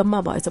धेरै जम्मा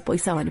भएछ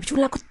पैसा भनेपछि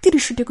उनलाई कति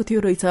रिस उठेको थियो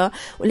रहेछ,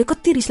 उनले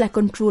कति रिसलाई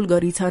कन्ट्रोल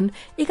गरिछन्।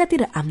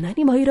 एकातिर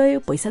आम्दानी भइरह्यो,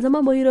 पैसा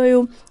जम्मा भइरह्यो,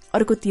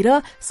 अर्कोतिर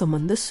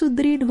सम्बन्ध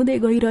सुदृढ हुँदै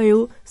गइरह्यो।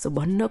 सो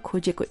भन्न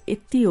खोजेको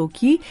यति हो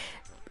कि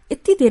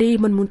यति धेरै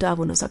मनमुटाव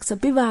हुन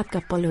सक्छ, विवादका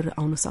पलहरू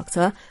आउन सक्छ,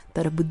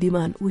 तर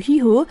बुद्धिमान उही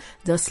हो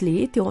जसले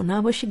त्यो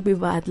अनावश्यक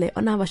विवादलाई,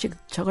 अनावश्यक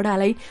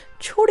झगडालाई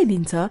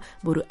छोडिदिन्छ,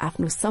 बरु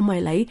आफ्नो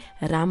समयलाई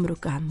राम्रो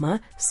काममा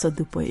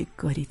सदुपयोग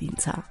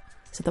गरिदिन्छ।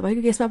 सो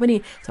तपाईँको केसमा पनि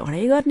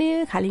झगडै गर्ने,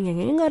 खाली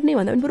ह्याङ गर्ने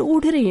भन्दा पनि बरु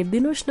उठेर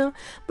हिँडिदिनुहोस् न,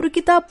 बरु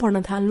किताब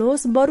पढ्न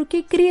थाल्नुहोस्, बरु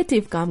केही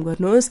क्रिएटिभ काम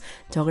गर्नुहोस्,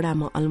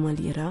 झगडामा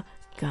अल्मलिएर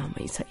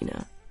कामै छैन।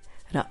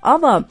 र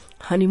अब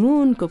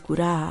हनीमुनको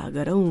कुरा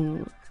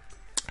गरौँ।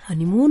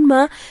 हनीमुनमा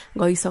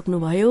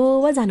गइसक्नुभयो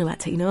वा जानु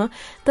भएको छैन,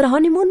 तर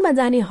हनीमुनमा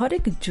जाने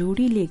हरेक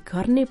जोडीले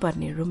गर्ने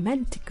पर्ने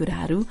रोमान्टिक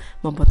कुराहरू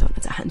म बताउन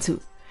चाहन्छु।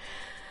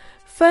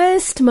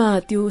 फर्स्टमा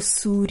त्यो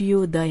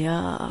सूर्योदय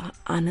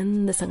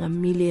आनन्दसँग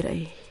मिलेर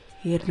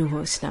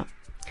हेर्नुहोस् न।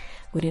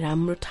 कुनै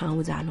राम्रो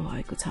ठाउँ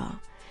जानुभएको छ,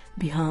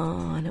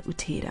 बिहान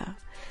उठेर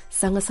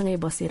सँगसँगै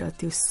बसेर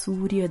त्यो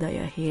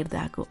सूर्योदय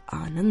हेर्दाको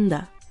आनन्द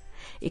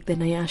एक त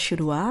नयाँ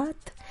सुरुवात,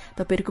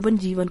 तपाईहरूको पनि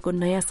जीवनको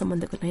नयाँ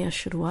सम्बन्धको नयाँ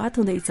सुरुवात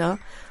हुँदैछ,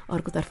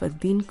 अर्कोतर्फ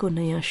दिनको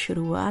नयाँ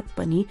सुरुवात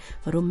पनि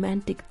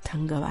रोमान्टिक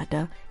ढङ्गबाट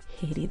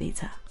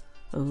हेरिँदैछ।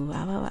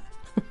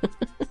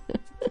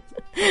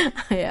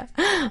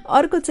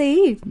 अर्को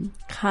चाहिँ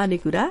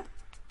खानेकुरा।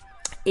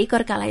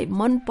 एकअर्कालाई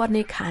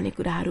मनपर्ने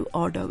खानेकुराहरू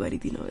अर्डर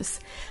गरिदिनुहोस्।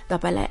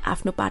 तपाईँलाई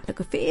आफ्नो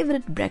पार्टनरको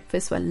फेभरेट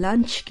ब्रेकफास्ट वा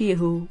लन्च के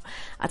हो,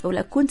 अथवा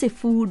उसलाई कुन चाहिँ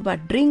फुड वा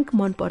ड्रिङ्क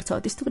मनपर्छ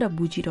त्यस्तो कुरा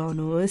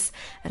बुझिरहनुहोस्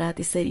र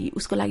त्यसरी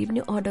उसको लागि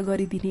पनि अर्डर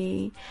गरिदिने।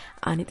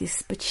 अनि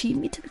त्यसपछि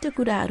मिठो मिठो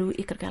कुराहरू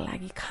एकअर्काका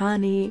लागि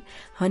खाने,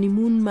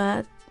 हनीमुनमा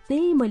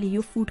नै मैले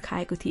यो फुड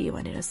खाएको थिएँ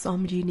भनेर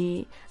सम्झिने,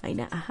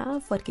 होइन,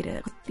 आहा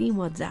फर्केर कति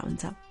मजा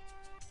हुन्छ।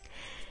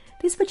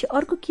 त्यसपछि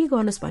अर्को के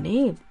गर्नुहोस्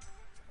भने,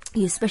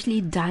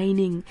 स्पेसली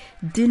डाइनिङ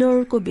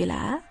डिनरको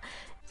बेला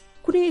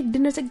कुनै एक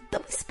डिनर चाहिँ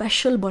एकदम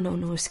स्पेसल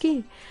बनाउनुहोस् कि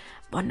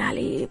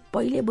भन्नाले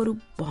पहिले बरु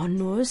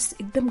भन्नुहोस्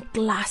एकदम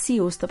क्लासी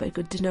होस्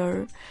तपाईँको डिनर,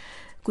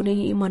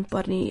 कुनै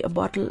मनपर्ने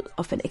bottle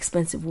of an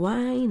expensive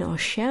wine or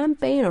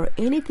champagne or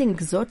anything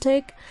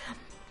exotic,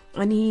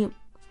 अनि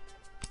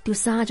त्यो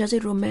साँझ चाहिँ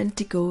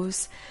रोमान्टिक होस्,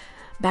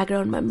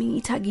 ब्याकग्राउन्डमा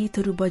मिठा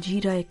गीतहरू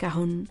बजिरहेका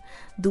हुन्,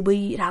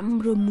 दुवै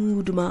राम्रो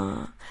मुडमा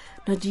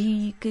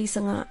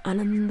नजिकैसँग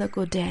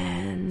आनन्दको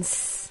ड्यान्स,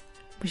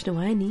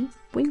 बुझ्नुभयो नि,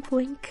 पोइङ्क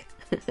पोइङ्क।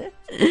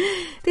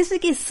 त्यसमा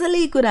के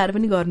सिली कुराहरू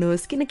पनि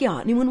गर्नुहोस्, किनकि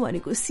हनीमुन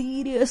भनेको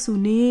सिरियस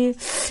हुने,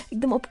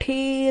 एकदम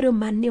अप्ठ्यारो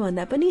मान्ने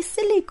भन्दा पनि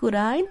सिली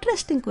कुरा,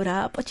 इन्ट्रेस्टिङ कुरा,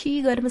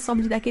 पछि गएर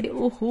सम्झिँदाखेरि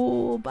ओहो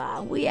बा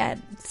we had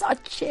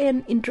such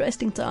an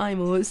interesting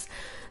time होस्।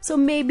 सो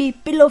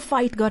मेबी पिलो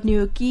फाइट गर्ने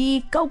हो कि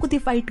काउकुती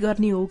फाइट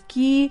गर्ने हो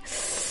कि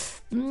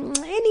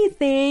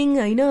एनिथिङ,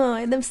 होइन,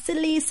 एकदम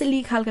सिली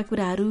सिली खालका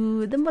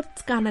कुराहरू, एकदम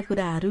बचकाना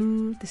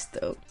कुराहरू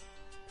त्यस्तो।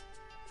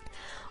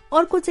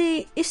 अर्को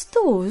चाहिँ यस्तो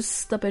होस्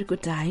तपाईँहरूको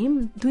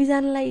टाइम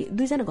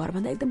दुईजना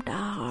घरभन्दा एकदम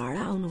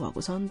टाढा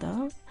आउनुभएको छ नि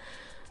त,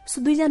 सो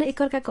दुईजना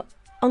एकअर्काको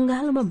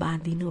अँगालोमा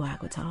बाँधिनु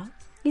भएको छ।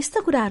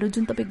 यस्ता कुराहरू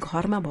जुन तपाईँ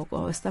घरमा भएको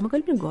अवस्थामा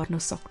कहिले पनि गर्न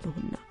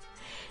सक्नुहुन्न।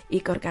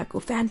 एकअर्काको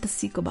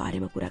फ्यान्टेसीको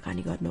बारेमा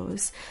कुराकानी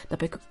गर्नुहोस्,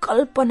 तपाईँको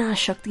कल्पना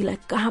शक्तिलाई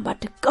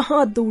कहाँबाट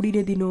कहाँ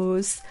दौडिने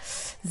दिनुहोस्,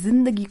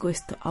 जिन्दगीको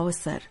यस्तो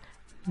अवसर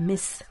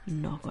मिस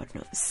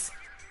नगर्नुहोस्।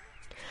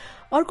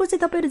 अर्को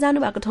चाहिँ तपाईँहरू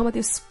जानुभएको ठाउँमा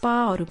त्यो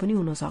स्पाहरू पनि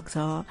हुनसक्छ।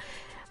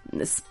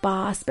 स्पा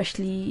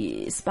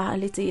स्पेसली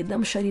स्पाले चाहिँ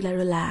एकदम शरीरलाई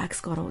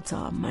रिल्याक्स गराउँछ,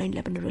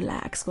 माइन्डलाई पनि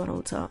रिल्याक्स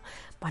गराउँछ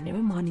भन्ने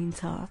पनि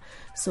भनिन्छ।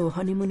 So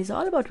honeymoon is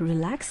all about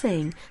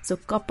relaxing. So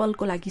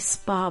कपलको लागि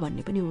स्पा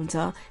भन्ने पनि हुन्छ,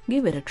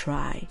 गिभ इट अ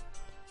ट्राई।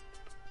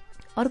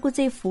 अर्को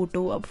चाहिँ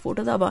फोटो। अब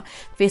फोटो त अब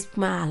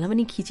फेसबुकमा हाल्न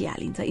पनि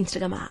खिचिहालिन्छ,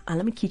 इन्स्टाग्राममा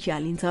हाल्न पनि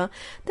खिचिहालिन्छ,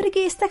 तर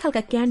के यस्ता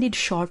खालका क्यान्डिड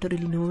सर्टहरू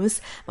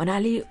लिनुहोस्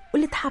भन्नाले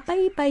उसले थाहा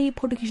पाई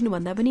फोटो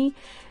खिच्नुभन्दा पनि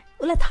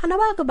उसलाई थाहा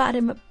नभएको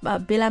बारेमा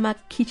बेलामा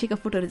खिचेका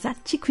फोटोहरू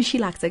साँच्चै खुसी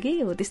लाग्छ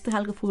कि हो, त्यस्तो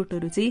खालको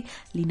फोटोहरू चाहिँ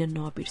लिन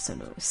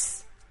नबिर्सनुहोस्।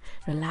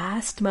 र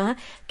लास्टमा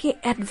के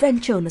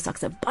एडभेन्चर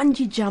हुनसक्छ,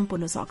 बन्जी जम्प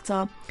हुनसक्छ,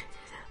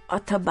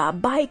 अथवा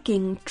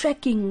बाइकिङ,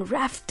 ट्रेकिङ,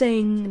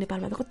 राफ्टिङ,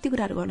 नेपालमा त कति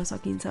कुराहरू गर्न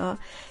सकिन्छ।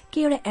 के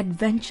एउटा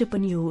एडभेन्चर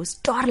पनि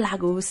होस्, डर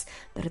लागोस्,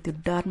 तर त्यो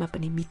डरमा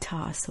पनि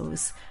मिठास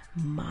होस्,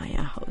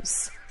 माया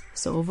होस्।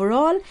 सो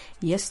ओभरअल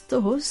यस्तो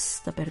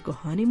होस् तपाईँहरूको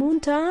हनीमुन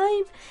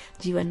टाइम।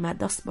 जीवनमा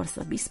 10 वर्ष,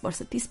 20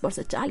 वर्ष, 30 वर्ष,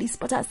 40,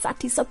 50,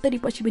 60, 70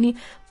 पछि पनि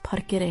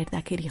फर्केर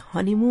हेर्दाखेरि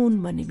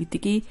हनीमुन भन्ने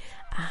बित्तिकै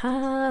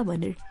आहा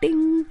भनेर टिङ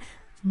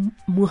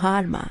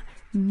मुहारमा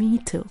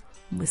मिठो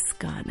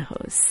मुस्कान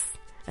होस्।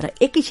 र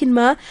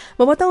एकैछिनमा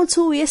म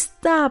बताउँछु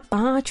यस्ता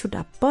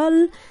 5वटा पल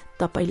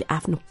तपाईँले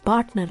आफ्नो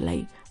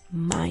पार्टनरलाई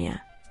माया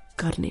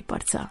गर्नै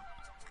पर्छ।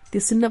 त्यो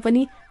सुन्न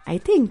पनि I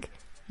think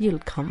you'll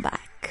come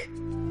back.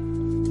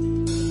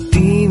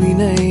 तिमी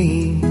नै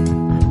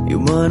यो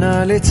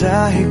मनले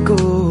चाहेको,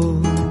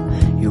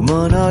 यो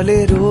मनले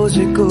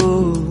रोजेको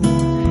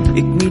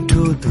एक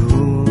मिठो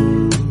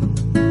धुन,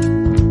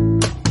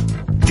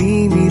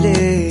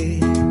 तिमीले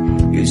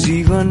यो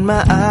जीवनमा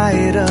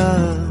आएर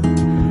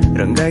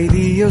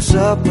रंगाइदियो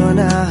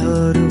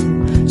सपनाहरू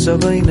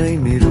सबै नै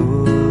मेरो।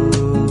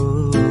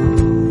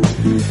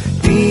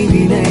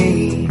 तिमी नै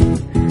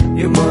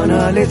यो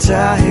मनले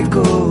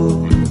चाहेको,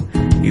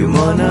 यो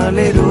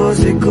मनले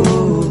रोजेको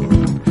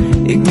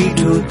एक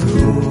मिठो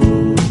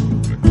धुन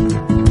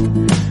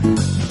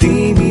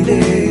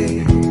तिमीले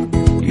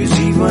यो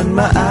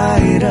जीवनमा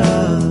आएर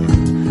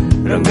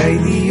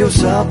रंगाइदियो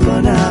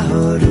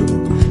सपनाहरू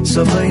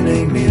सबै नै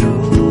मेरो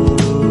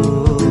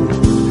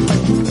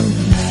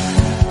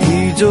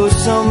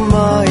हिजोसम्म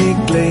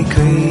एक्लै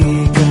खै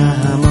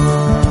कहाँमा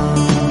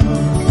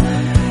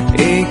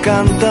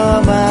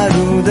एकान्तमा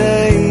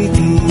रुँदै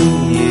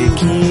थिए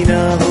किन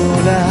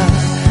होला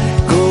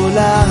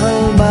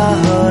कोलाहलमा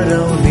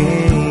हराउने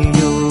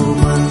यो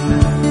मन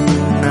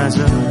आज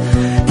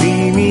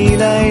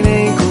तिमीलाई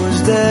नै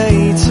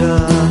खोज्दैछ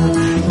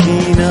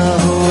किन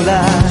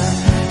होला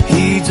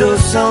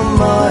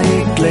हिजोसम्म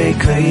एक्लै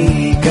खै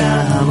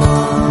कहाँमा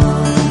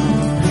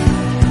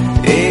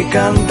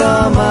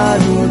एकान्तमा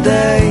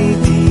रुँदै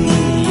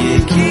थिए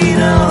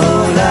किन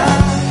होला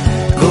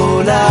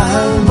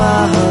कोलाहलमा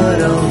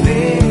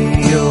हराउने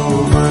यो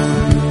मन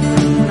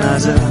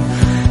आज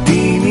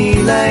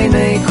तिमीलाई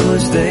नै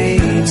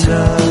खोज्दैछ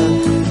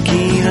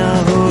किन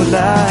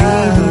होला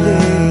तिमीले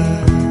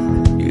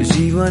यो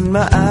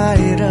जीवनमा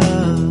आएर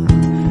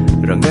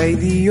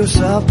रंगाइदियो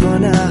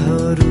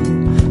सपनाहरू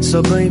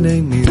सबै नै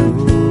मेरो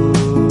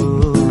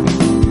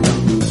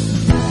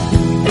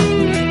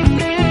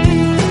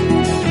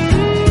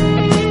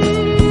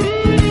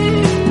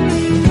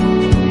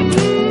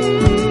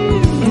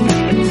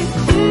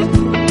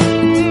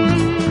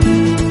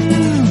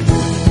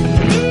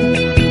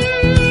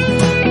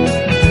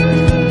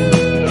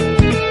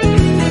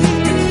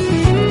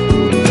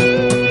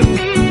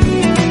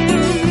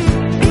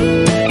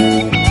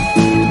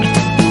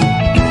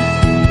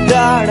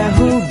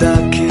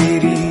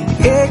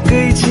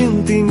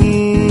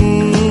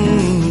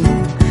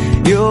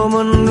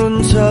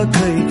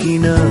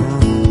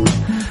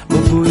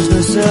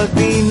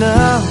सक्दिन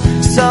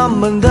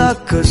सम्बन्ध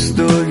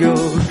कस्तो यो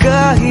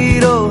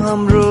गहिरो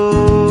हाम्रो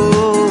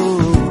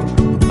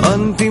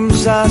अन्तिम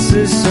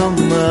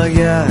साससम्म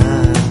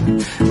याद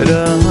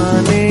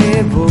रहने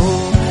भो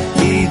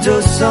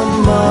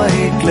हिजोसम्म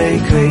एक्लै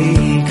खै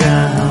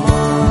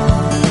कहाँमा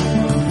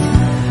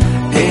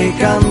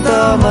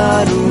एकान्तमा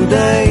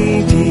रुँदै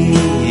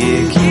थिए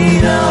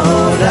किन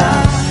होला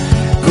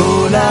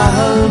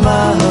कोलाहलमा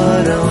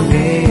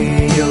हराउने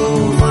यो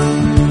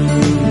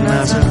मन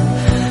आज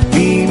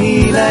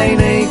तिमीलाई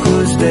नै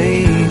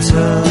खोज्दैछ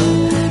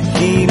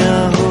किन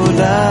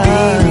होला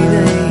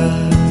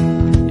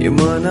यो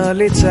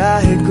मनले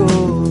चाहेको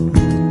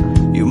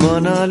यो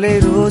मनले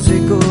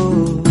रोजेको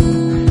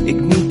एक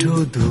मिठो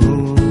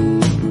धुन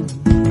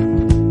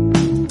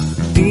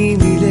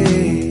तिमीले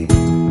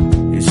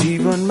यो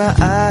जीवनमा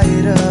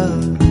आएर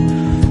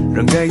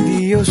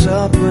रंगाइदियो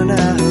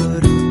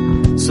सपनाहरू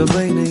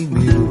सबै नै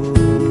मेरो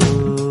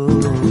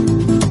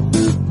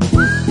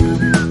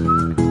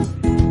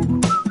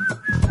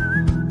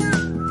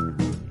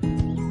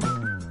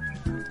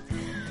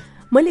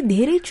मैले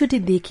धेरैचोटि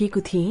देखेको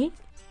थिएँ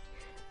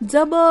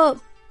जब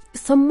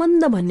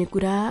सम्बन्ध भन्ने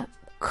कुरा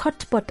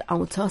खटपट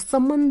आउँछ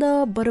सम्बन्ध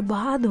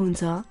बर्बाद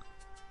हुन्छ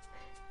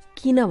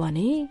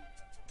किनभने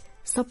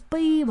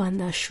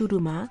सबैभन्दा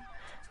सुरुमा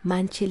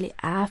मान्छेले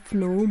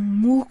आफ्नो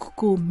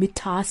मुखको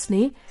मिठास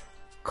नै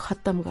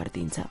खत्तम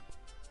गरिदिन्छ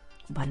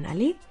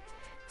भन्नाले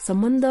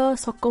सम्बन्ध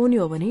सकाउने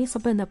हो भने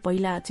सबैभन्दा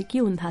पहिला चाहिँ के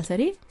हुन थाल्छ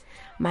अरे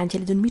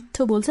मान्छेले जुन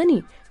मिठो बोल्छ नि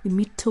त्यो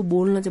मिठो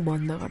बोल्न चाहिँ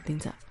बन्द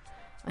गरिदिन्छ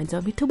अनि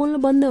जब मिठो बोल्न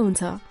बन्द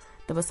हुन्छ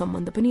तब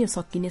सम्बन्ध पनि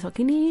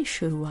सकिने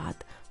सुरुवात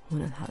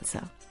हुन थाल्छ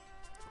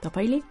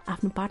तपाईले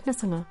आफ्नो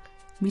पार्टनरसँग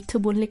मिठो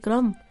बोल्ने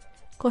क्रम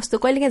कस्तो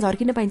कहिलेकाहीँ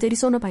झर्किन पाइन्छ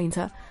रिसाउन पाइन्छ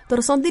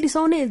तर सधैँ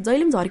रिसाउने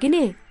जहिले पनि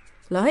झर्किने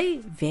ल है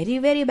भेरी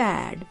भेरी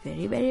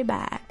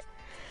ब्याड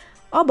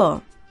अब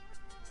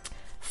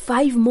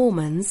 5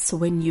 moments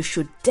when you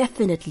should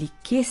definitely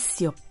kiss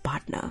your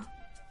partner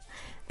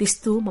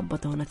त्यस्तो म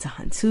बताउन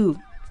चाहन्छु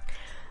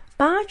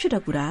 5वटा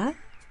कुरा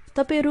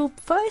तपाईहरु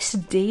फर्स्ट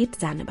डेट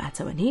जानु भएको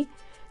छ भने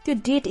त्यो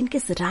डेट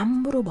इनकेस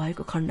राम्रो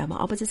भएको खण्डमा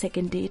अब चाहिँ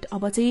सेकेन्ड डेट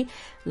अब चाहिँ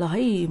ल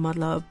है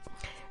मतलब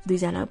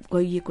दुईजना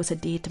गइएको छ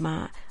डेटमा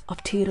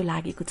अप्ठ्यारो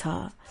लागेको छ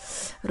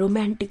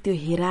रोमान्टिक त्यो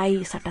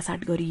हेराई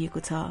साटासाट गरिएको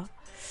छ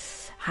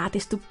हात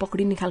यस्तो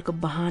पक्रिने खालको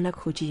बहाना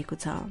खोजिएको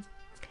छ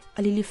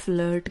अलिअलि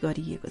फ्लर्ट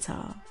गरिएको छ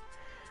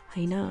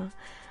हैन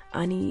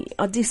अनि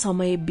अझै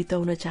समय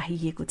बिताउन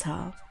चाहिएको छ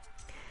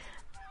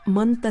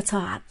मन त छ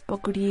हात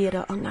पक्रिएर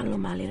अंगालो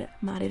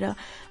मारेर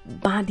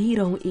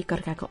बाँधिरहँ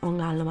एकअर्काको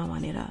अंगालोमा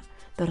भनेर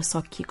तर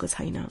सकिएको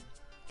छैन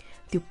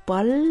त्यो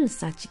पल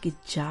साँच्चै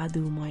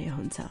जादुमय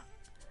हुन्छ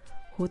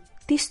हो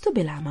त्यस्तो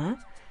बेलामा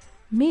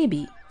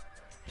मेबी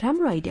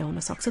राम्रो आइडिया हुन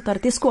सक्छ तर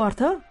त्यसको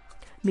अर्थ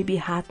मेबी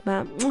हातमा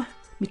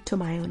मिठो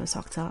माया हुन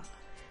सक्छ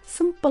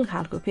सिम्पल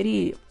खालको फेरि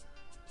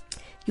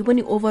यो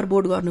पनि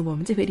ओभरबोर्ड गर्नुभयो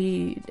भने चाहिँ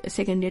फेरि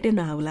सेकेन्ड डेटै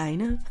नआउला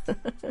हैन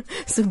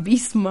so be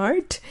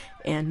smart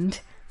and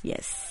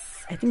yes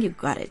I think you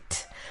got it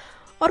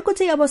अर्को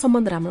चाहिँ अब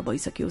सम्बन्ध राम्रो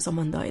भइसक्यो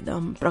सम्बन्ध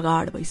एकदम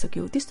प्रगाढ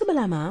भइसक्यो त्यस्तो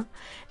बेलामा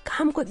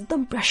कामको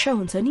एकदम प्रेसर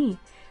हुन्छ नि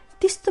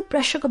त्यस्तो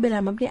प्रेसरको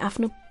बेलामा पनि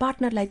आफ्नो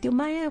पार्टनरलाई त्यो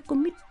मायाको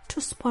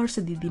मिठो स्पर्श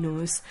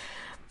दिदिनुहोस्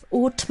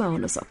ओठमा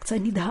हुन सक्छ,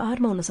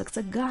 निधारमा हुन सक्छ,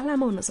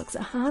 गालामा हुन सक्छ,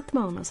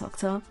 हातमा हुन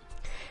सक्छ।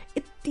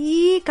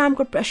 यति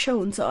कामको प्रेसर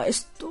हुन्छ,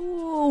 यस्तो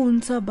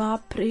हुन्छ,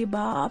 बाप रे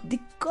बाप,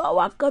 दिक्क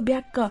वाक्क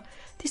ब्याक्क।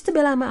 त्यस्तो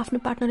बेलामा आफ्नो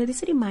पार्टनरले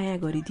त्यसरी माया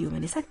गरिदियो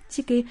भने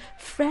साँच्चीकै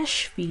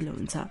फ्रेस फिल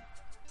हुन्छ।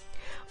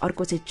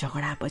 अर्को चाहिँ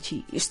झगडापछि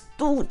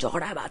यस्तो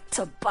झगडा भएको छ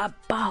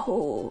बाबा हो,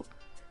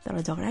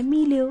 तर झगडा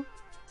मिल्यो।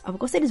 अब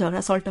कसरी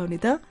झगडा सल्टाउने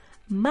त?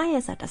 माया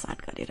साटासाट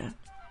गरेर।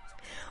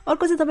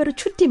 अर्को चाहिँ तपाईँहरू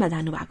छुट्टीमा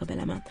जानुभएको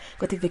बेलामा,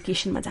 कतै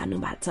भेकेसनमा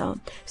जानुभएको छ,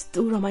 यस्तो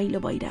रमाइलो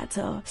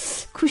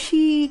भइरहेछ,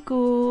 खुसीको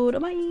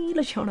रमाइलो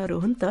क्षणहरू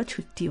हो नि त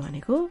छुट्टी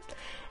भनेको।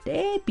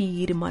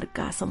 पिर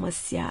मर्का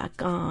समस्या,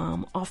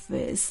 काम,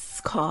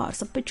 अफिस, घर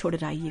सबै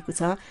छोडेर आइएको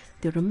छ।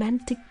 त्यो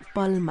रोमान्टिक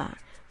पलमा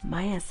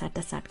माया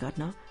साटासाट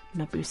गर्न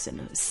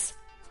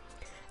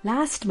नबिर्सनुहोस्।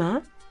 लास्टमा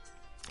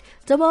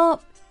जब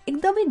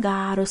एकदमै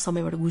गाह्रो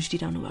समयबाट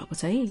गुज्रिरहनु भएको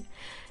छ है,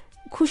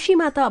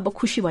 खुसीमा त अब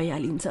खुसी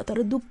भइहालिन्छ,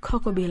 तर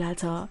दुःखको बेला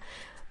छ,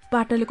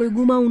 पार्टनरले कोही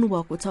गुमाउनु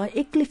भएको छ,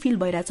 एक्लै फिल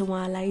भइरहेछ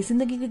उहाँलाई,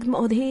 जिन्दगीको एकदम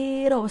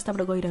अँधेरो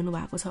अवस्थाबाट गइरहनु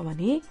भएको छ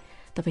भने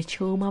तपाईँ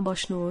छेउमा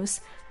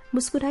बस्नुहोस्,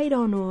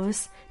 मुस्कुराइरहनुहोस्।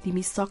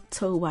 तिमी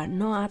सक्छौ वा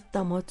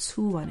नआत्ता म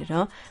छु भनेर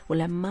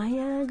उसलाई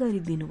माया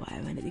गरिदिनु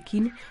भयो भनेदेखि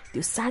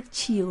त्यो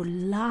साक्षी हो,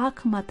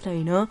 लाख मात्र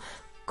होइन,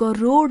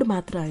 करोड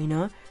मात्र होइन,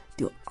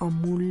 त्यो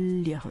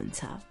अमूल्य हुन्छ।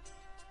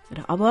 र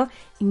अब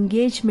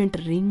इन्गेजमेन्ट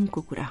रिङको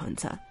कुरा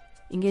हुन्छ।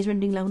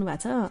 इन्गेजमेन्ट रिङ लाउनु भएको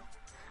छ?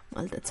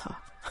 मैले त छ।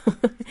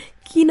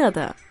 किन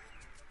त?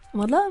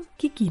 मतलब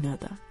किन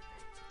त?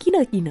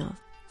 किन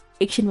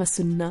एकछिनमा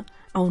सुन्न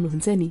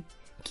आउनुहुन्छ नि,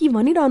 के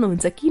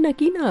भनिरहनुहुन्छ? किन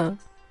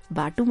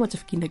बाटो मच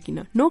अफ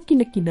किन नो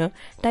किन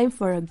time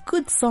for a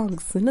good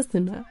song. सुन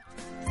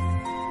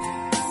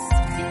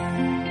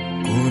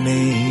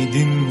कुनै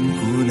दिन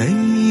कुनै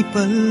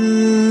पल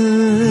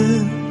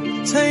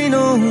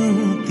छैनौ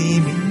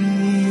तिमी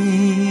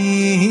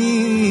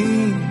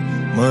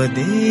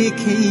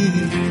मदेखि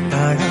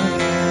टाढा,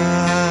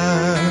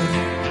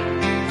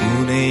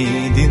 कुनै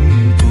दिन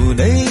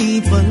कुनै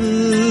पल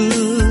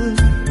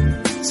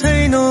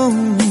छैनौ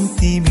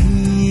तिमी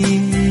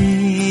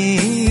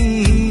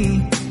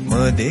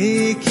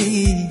मदेखि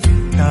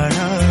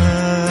टाढा।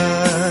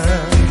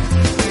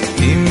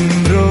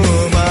 तिम्रो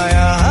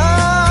माया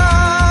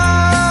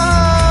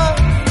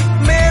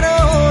मेरो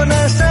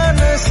नसा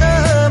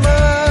नसामा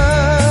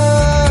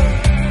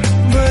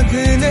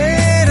बग्ने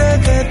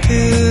रगत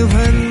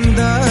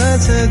भन्दा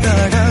छ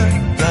गाडा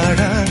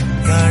गाडा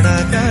गाडा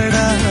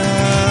गाडा।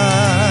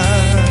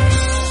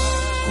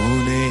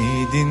 कुनै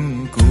दिन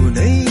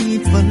कुनै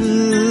पल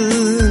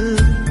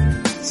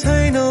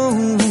छैनौ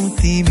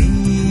तिमी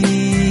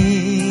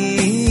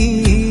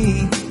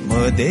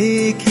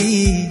मदेखि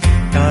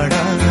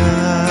टाढा,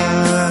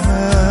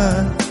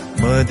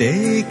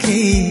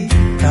 मदेखि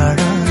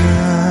टाढा।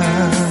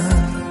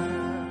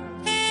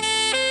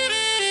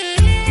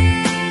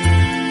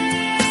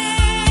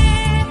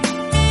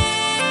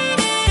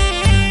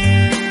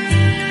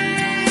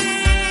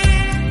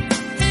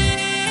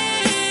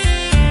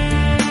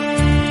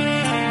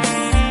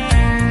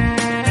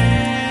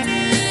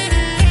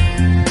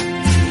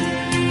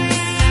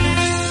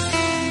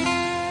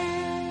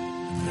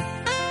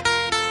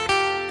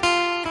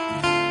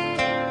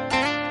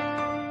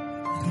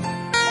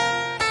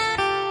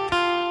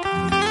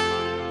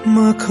 म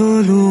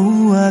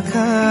खोलुँ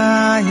आँखा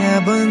या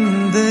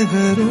बन्द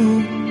गरौँ,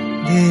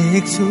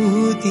 देख्छु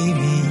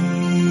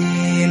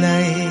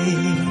तिमीलाई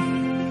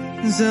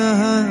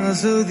जहाँ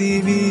जो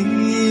तिमी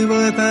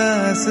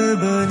बतास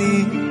बनी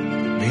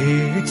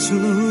भेट्छु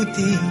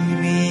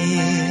तिमीलाई।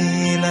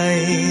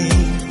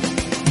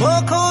 म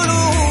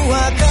खोलुँ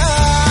आँखा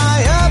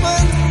या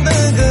बन्द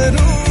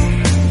गरौँ,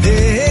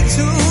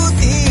 देख्छु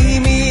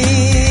तिमीलाई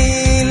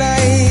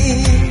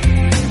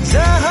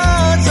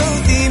जहाँ जो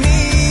तिमी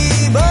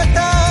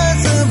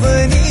बतास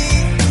बनी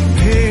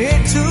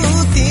भेट्छु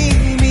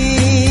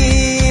तिमीलाई।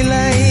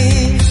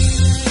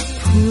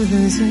 फुल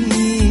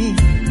झैँ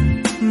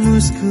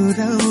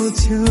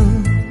मुस्कुराउँछौ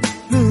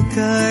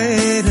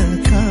लुकाएर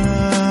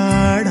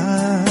काँडा,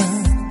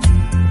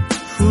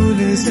 फुल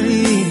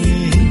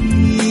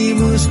झैँ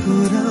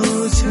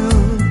मुस्कुराउँछौ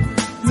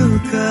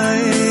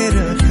लुकाएर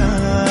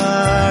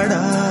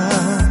काँडा।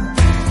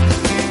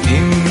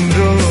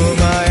 तिम्रो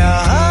माया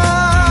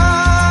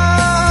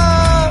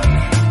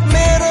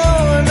मेरो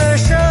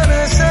नसा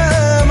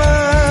नसामा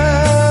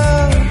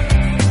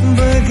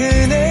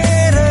बग्ने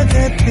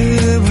रगत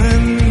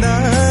भन्दा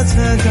छ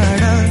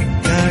गाडा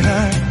गाडा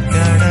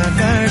गाडा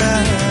गाडा।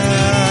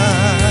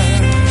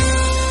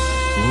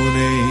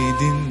 कुनै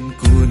दिन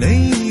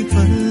कुनै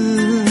पल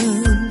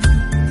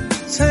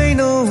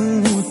छैनौ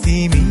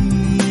तिमी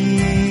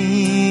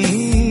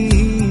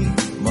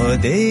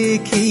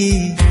मदेखि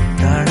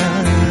टाढा,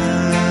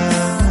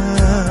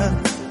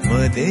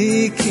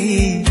 मदेखि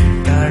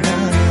टाढा।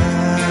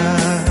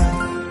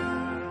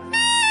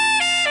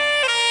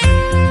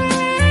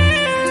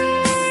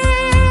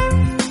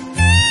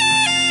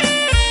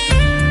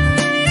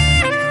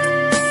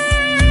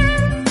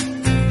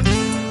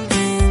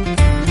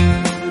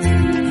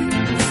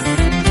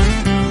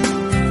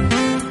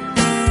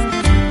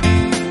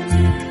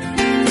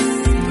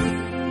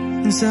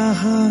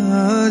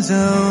 जहाँ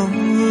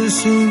जाऊँ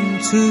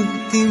सुन्छु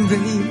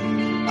तिम्रै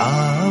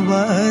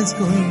आवाज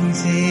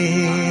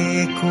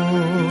गुन्जेको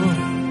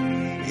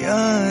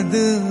याद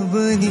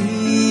बनी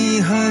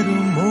हर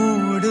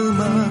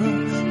मोडमा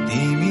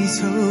तिमी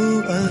छौ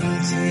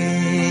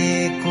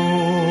अल्झेको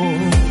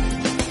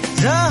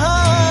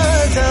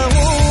जहाँ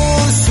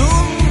जाऊँ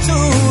सुन्छु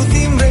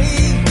तिम्रै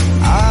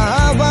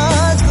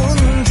आवाज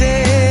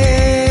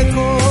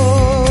गुन्जेको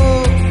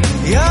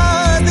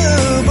याद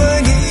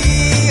बनी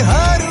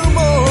हर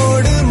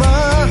मोडमा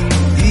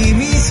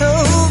तिमी छौ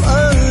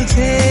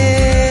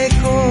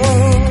अल्झेको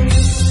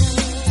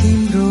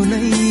तिम्रो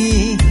नै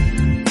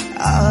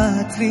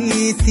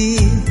आकृति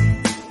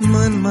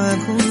मनमा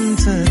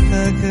घुम्छ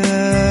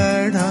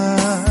तगडा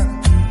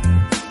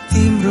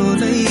तिम्रो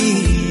नै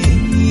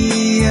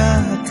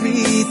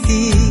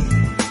आकृति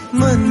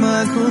मनमा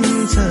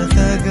घुम्छ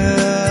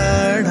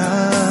तगडा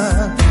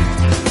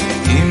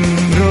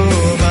तिम्रो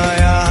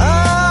माया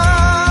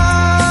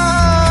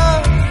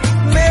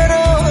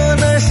मेरो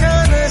नशा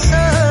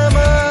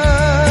नशामा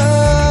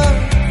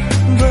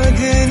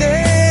बग्ने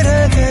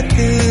रगत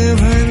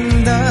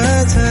भन्दा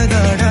छ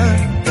गाडा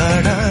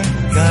गाडा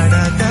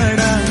गाडा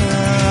गाडा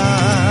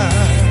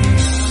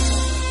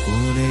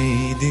कुनै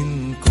दिन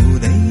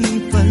कुनै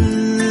पल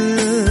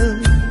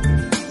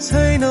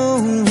छैनौ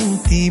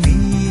तिमी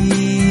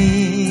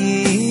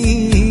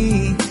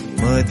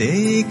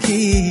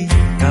मदेखि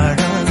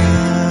टाढा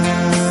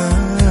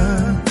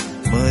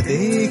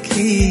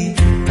मदेखि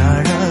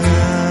टाढा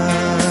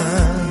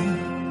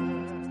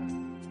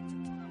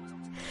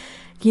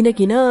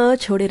किन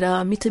छोडेर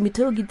मिठो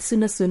मिठो गीत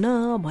सुन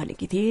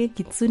भनेकी थिए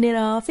गीत सुनेर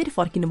फेरि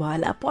फर्किनु भयो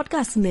होला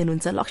पडकास्ट सुन्दै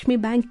हुनुहुन्छ लक्ष्मी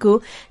ब्याङ्कको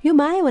यो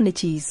माया भन्ने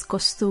चिज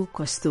कस्तो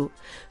कस्तो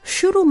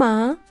सुरुमा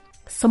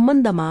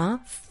सम्बन्धमा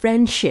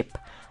फ्रेन्डशिप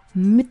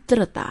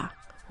मित्रता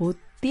हो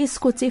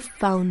त्यसको चाहिँ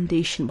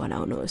फाउन्डेसन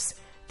बनाउनुहोस्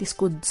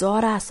त्यसको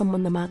जरा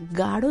सम्बन्धमा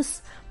गाडोस्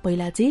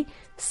पहिला चाहिँ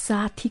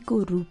साथीको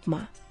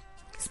रूपमा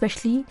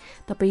स्पेशली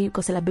तपाईँ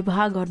कसैलाई विवाह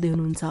गर्दै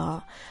हुनुहुन्छ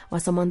वा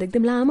सम्बन्ध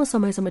एकदम लामो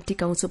समयसम्म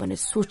टिकाउँछु भनेर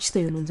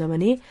सोच्दै हुनुहुन्छ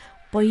भने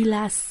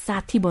पहिला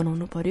साथी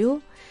बनाउनु पर्यो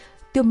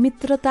त्यो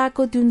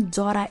मित्रताको जुन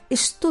जरा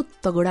यस्तो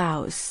तगडा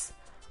होस्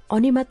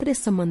अनि मात्रै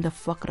सम्बन्ध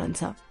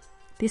फक्रन्छ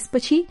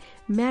त्यसपछि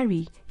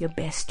म्यारी यो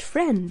बेस्ट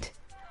फ्रेन्ड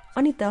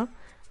अनि त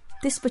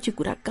त्यसपछि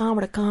कुरा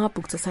कहाँबाट कहाँ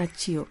पुग्छ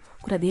साँच्ची हो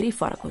कुरा धेरै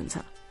फरक हुन्छ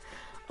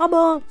अब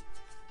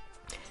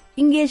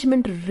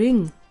इन्गेजमेन्ट रिङ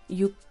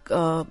यो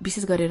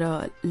विशेष गरेर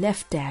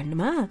लेफ्ट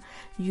ह्यान्डमा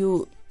यो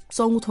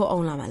चौथो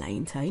औँलामा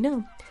लाइन्छ होइन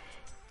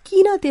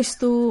किन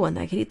त्यस्तो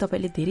भन्दाखेरि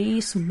तपाईँले धेरै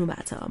सुन्नु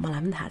भएको छ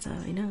मलाई पनि थाहा छ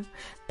होइन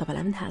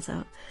तपाईँलाई पनि थाहा छ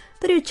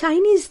तर यो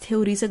चाइनिज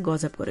थ्योरी चाहिँ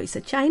गजबको रहेछ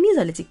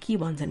चाइनिजहरूले चाहिँ के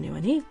भन्छन्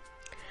भने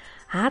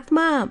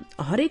हातमा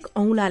हरेक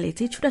औँलाले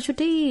चाहिँ छुट्टा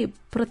छुट्टै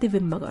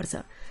प्रतिबिम्ब गर्छ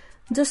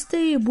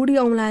जस्तै बुढी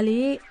औँलाले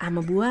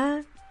आमा बुवा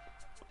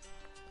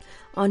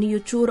अनि यो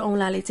चोर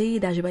औँलाले चाहिँ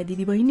दाजुभाइ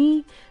दिदीबहिनी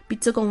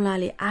पिच्चको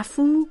औँलाले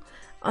आफू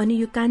अनि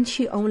यो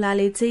कान्छी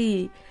औँलाले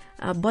चाहिँ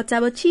बच्चा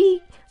बच्ची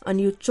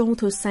अनि यो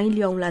चौथो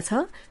साइली औँला छ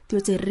त्यो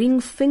चाहिँ रिङ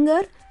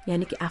फिङ्गर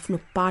यानि कि आफ्नो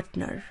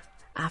पार्टनर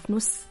आफ्नो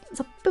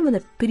सबैभन्दा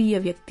प्रिय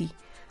व्यक्ति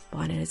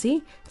भनेर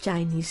चाहिँ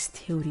चाइनिज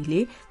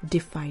थ्योरीले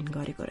डिफाइन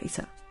गरेको रहेछ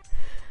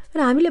र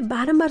हामीले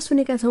बारम्बार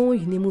सुनेका छौँ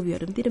हिन्दी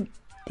मुभीहरूतिर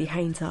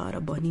देखाइन्छ र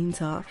भनिन्छ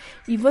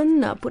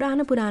इभन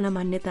पुराना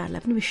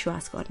मान्यताहरूलाई पनि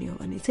विश्वास गर्ने हो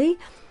भने चाहिँ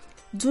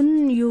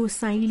जुन यो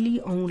साइली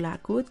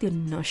औँलाको त्यो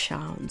नशा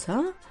हुन्छ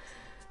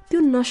त्यो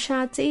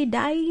नशा चाहिँ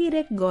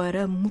डाइरेक्ट गएर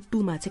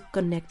मुटुमा चाहिँ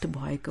कनेक्ट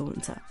भएको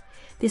हुन्छ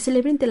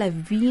त्यसैले पनि त्यसलाई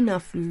विन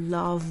अफ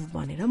लभ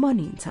भनेर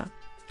भनिन्छ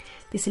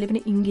त्यसैले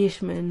पनि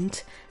इन्गेजमेन्ट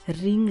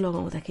रिङ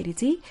लगाउँदाखेरि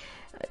चाहिँ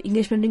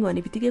इन्गेजमेन्ट रिङ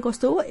भन्ने बित्तिकै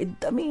कस्तो हो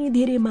एकदमै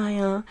धेरै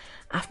माया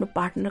आफ्नो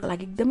पार्टनरको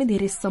लागि एकदमै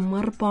धेरै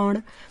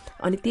समर्पण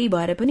अनि त्यही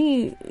भएर पनि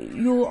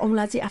यो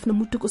औँला चाहिँ आफ्नो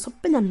मुटुको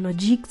सबैभन्दा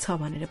नजिक छ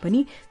भनेर पनि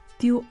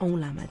त्यो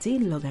औँलामा चाहिँ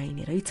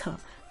लगाइने रहेछ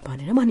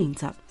भनेर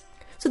भनिन्छ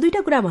सो दुईटा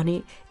कुरा भने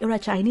एउटा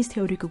चाइनिज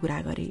थ्योरीको कुरा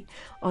गरे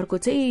अर्को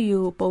चाहिँ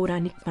यो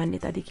पौराणिक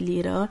मान्यतादेखि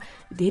लिएर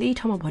धेरै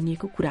ठाउँमा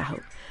भनिएको कुरा हो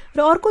र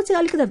अर्को चाहिँ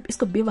अलिकति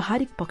यसको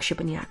व्यवहारिक पक्ष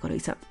पनि आएको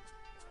रहेछ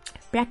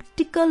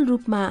प्र्याक्टिकल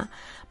रूपमा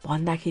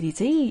भन्दाखेरि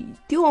चाहिँ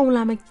त्यो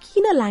औँलामा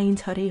किन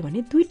लाइन्छ अरे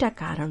भने दुईटा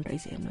कारण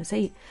रहेछ हेर्नुहोस्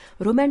है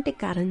रोमान्टिक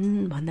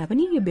कारण भन्दा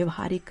पनि यो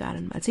व्यवहारिक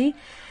कारणमा चाहिँ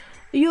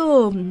यो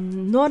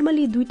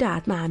नर्मली दुईटा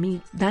हातमा हामी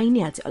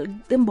दाहिने हात चाहिँ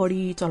एकदम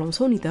बढी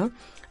चलाउँछौँ नि त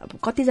अब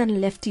कतिजना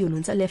लेफ्टी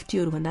हुनुहुन्छ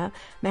लेफ्टीहरूभन्दा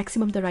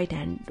म्याक्सिमम त राइट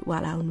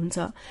ह्यान्डवाला हुनुहुन्छ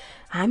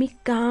हामी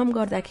काम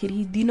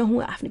गर्दाखेरि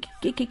दिनहुँ आफ्नो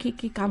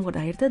के काम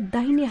गर्दाखेरि त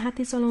दाहिने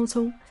हातै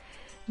चलाउँछौँ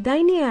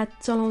दाहिने हात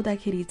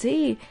चलाउँदाखेरि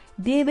चाहिँ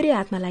देब्रे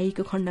हातमा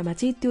लागेको खण्डमा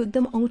चाहिँ त्यो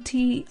एकदम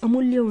औँठी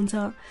अमूल्य हुन्छ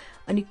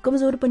अनि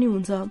कमजोर पनि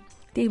हुन्छ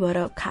त्यही भएर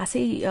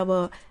खासै अब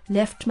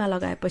लेफ्टमा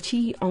लगाएपछि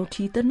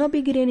औँठी त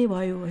नबिग्रिने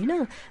भयो होइन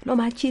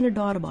नभाँचिने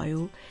डर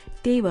भयो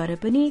त्यही भएर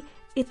पनि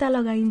यता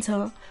लगाइन्छ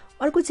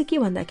अर्को चाहिँ के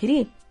भन्दाखेरि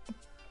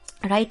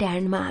राइट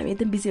ह्यान्डमा हामी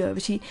एकदम बिजी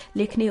भएपछि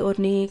लेख्ने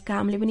ओर्ने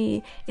कामले पनि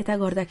यता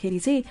गर्दाखेरि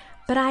चाहिँ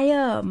प्राय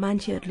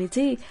मान्छेहरूले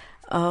चाहिँ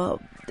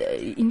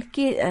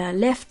इनके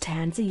लेफ्ट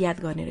ह्यान्ड चाहिँ याद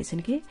गर्ने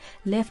रहेछन् कि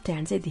लेफ्ट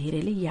ह्यान्ड चाहिँ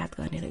धेरैले याद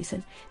गर्ने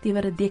रहेछन् त्यही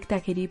भएर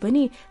देख्दाखेरि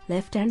पनि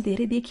लेफ्ट ह्यान्ड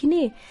धेरै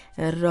देखिने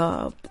र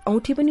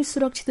औँठी पनि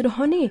सुरक्षित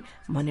रहने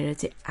भनेर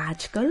चाहिँ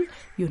आजकल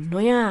यो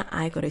नयाँ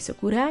आएको रहेछ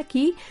कुरा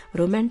कि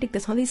रोमान्टिक त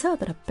छँदैछ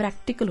तर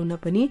प्र्याक्टिकल हुन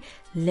पनि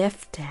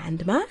लेफ्ट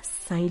ह्यान्डमा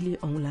साइली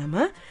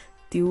औँलामा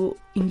त्यो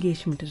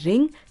इन्गेजमेन्ट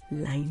रिङ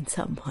लाइन्छ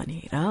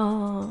भनेर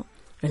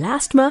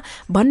लास्टमा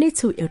भन्ने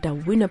छु एउटा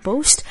विनर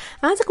पोस्ट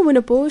आजको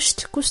विनर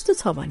पोस्ट कस्तो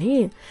छ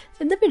भने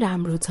एकदमै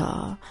राम्रो छ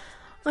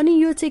अनि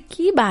यो चाहिँ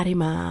के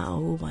बारेमा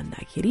हो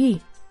भन्दाखेरि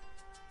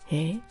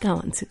हे कहाँ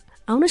भन्छु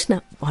आउनुहोस् न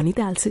भनि त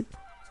हाल्छु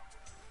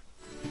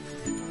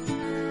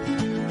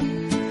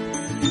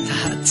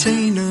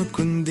छैन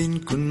कुन दिन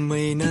कुन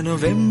महिना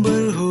नोभेम्बर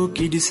हो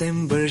कि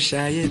डिसेम्बर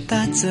सायद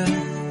ताजा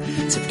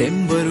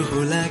सेप्टेम्बर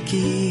होला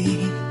कि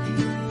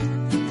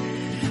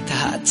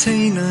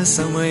छैन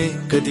समय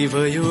कति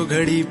भयो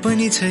घडी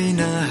पनि छैन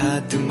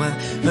हातमा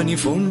अनि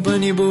फोन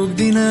पनि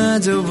बोक्दिन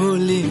आज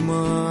भोलि म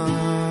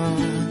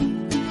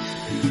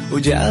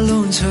उज्यालो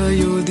छ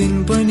यो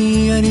दिन पनि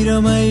अनि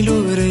रमाइलो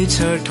रहेछ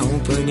ठाउँ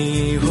पनि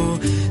हो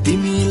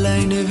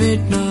तिमीलाई नै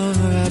भेट्न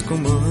आएको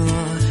म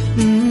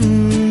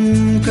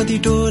कति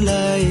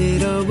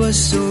टोलाएर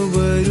बस्छौ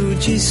बरु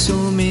चिसो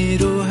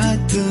मेरो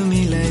हात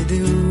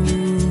मिलाइदेऊ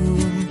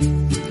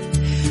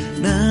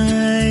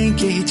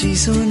केही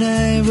चिसो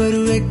नाइ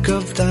बरु एक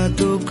कप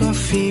तातो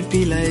कफी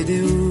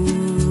पिलाइदेऊ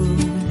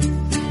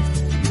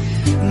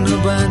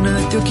नबान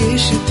त्यो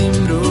केश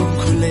तिम्रो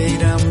खुलै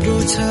राम्रो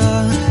छ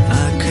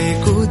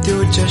आँखैको त्यो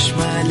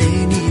चस्माले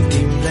नि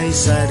तिमीलाई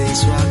साह्रै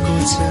सुहाएको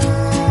छ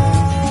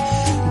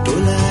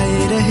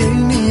डोलाएर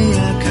हेर्ने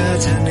आँखा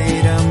झनै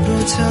राम्रो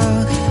छ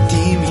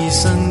तिमी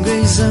सँगै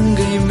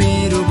सँगै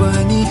मेरो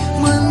पनि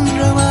मन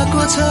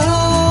रमाएको छ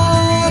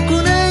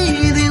कुनै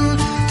दिन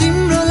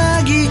तिम्रो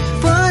लागि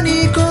पनि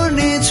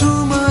कोर्नेछु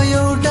म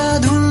एउटा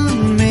धुन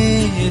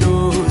मेरो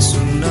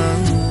सुन्न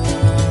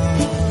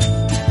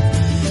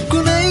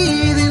कुनै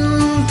दिन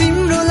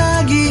तिम्रो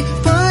लागि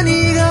पनि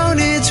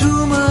गाउनेछु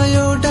म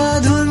एउटा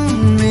धुन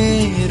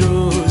मेरो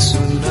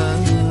सुन्न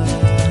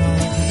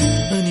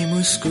अनि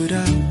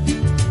मुस्कुरा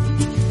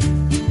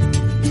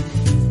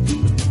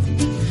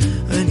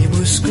अनि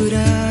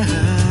मुस्कुरा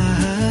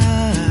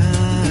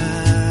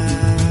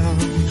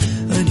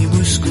अनि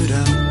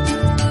मुस्कुरा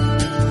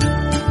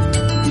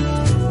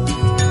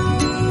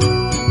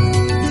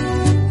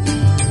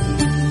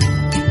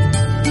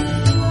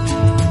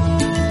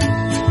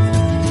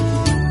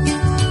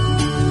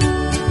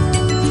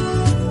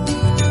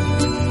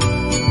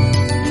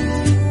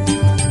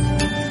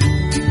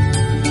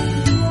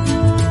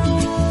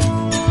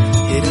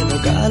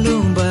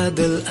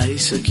बादल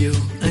आइसक्यो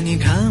अनि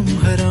घाम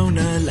हराउन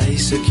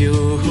लाइसक्यो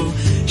हो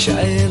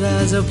सायद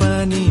आज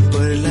पानी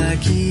पर्ला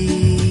कि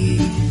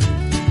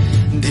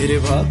धेरै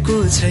भएको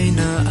छैन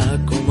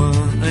आएकोमा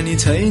अनि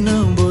छैन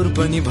बोर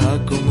पनि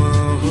भएकोमा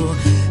हो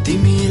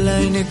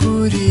तिमीलाई नै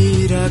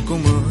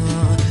कुरिरहेकोमा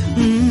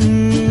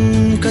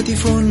कति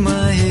फोनमा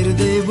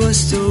हेर्दै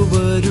बस्छौ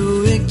बरु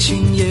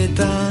एकछिन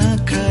यता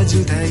आँखा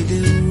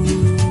जुधाइदेऊ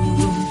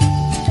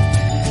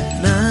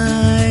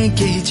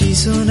केही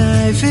चिसो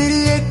नाइ फेरि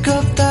एक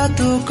कप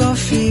तातो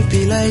कफी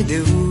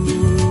पिलाइदेऊ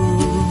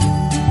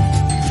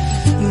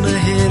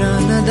नहेर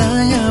न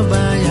दायाँ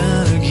बायाँ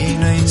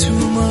घिनै छु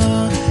म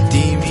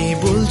तिमी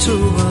बोल्छौ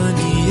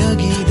भनी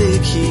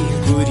अघिदेखि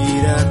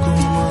कुरिरहेको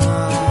म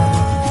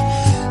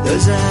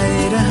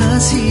लजाएर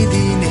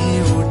हाँसिदिने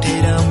उठे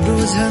राम्रो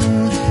झन्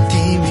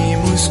तिमी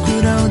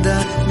मुस्कुराउँदा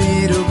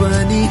मेरो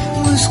पनि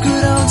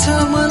मुस्कुराउँछ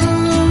मन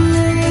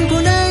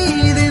कुनै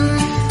दिन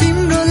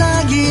तिम्रो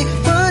लागि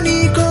पनि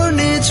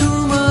कोर्नेछु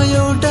म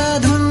एउटा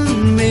धुन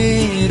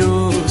मेरो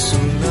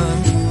सुन्न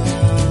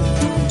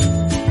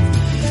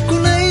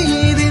कुनै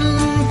दिन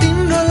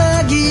तिम्रो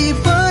लागि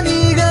पनि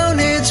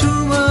गाउनेछु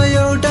म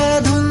एउटा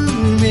धुन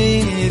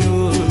मेरो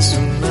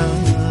सुन्न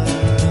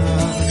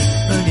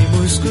अनि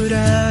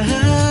मुस्कुरा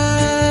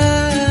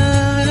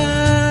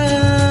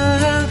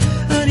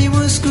अनि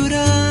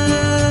मुस्कुरा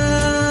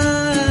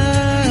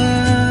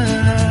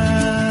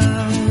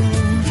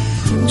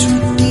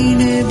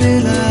छुट्टिने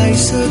बेला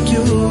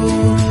आइसक्यो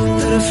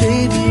तर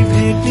फेरि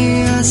भेट्ने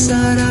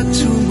आशा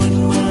राख्छु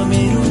मनमा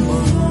मेरो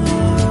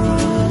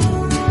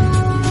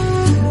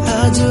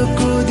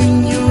आजको दिन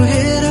यो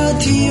हेर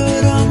थियो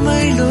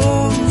रमाइलो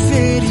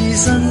फेरि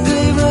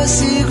सँगै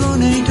बसी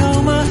कुनै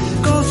ठाउँमा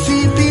कफी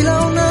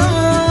पिलाउन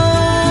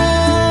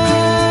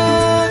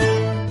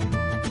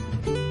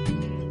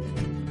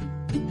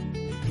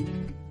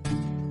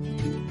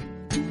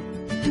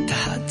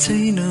थाहा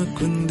छैन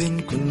कुन दिन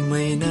कुन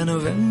महिना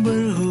नोभेम्बर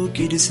हो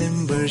कि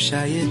डिसेम्बर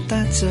सायद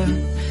ताजा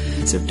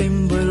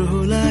सेप्टेम्बर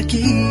होला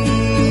कि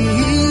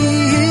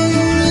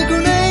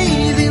कुनै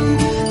दिन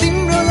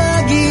तिम्रो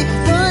लागि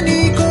पनि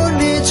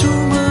कोर्नेछु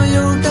म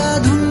एउटा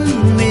धुन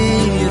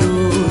मेरो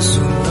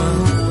सुन्न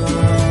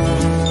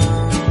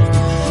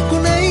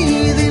कुनै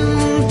दिन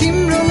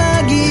तिम्रो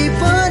लागि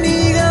पनि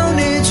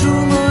गाउनेछु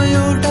म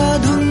एउटा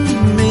धुन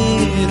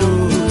मेरो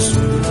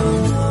सुन्न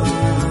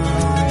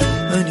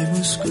अनि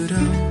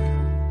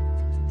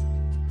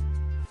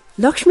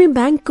लक्ष्मी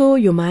ब्याङ्कको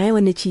यो माया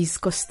भन्ने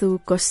चिज कस्तो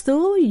कस्तो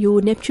यो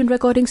नेप्चुन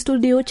रेकर्डिङ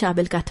स्टुडियो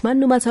चाबेल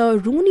काठमाडौँमा छ।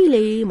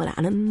 रुनीले मलाई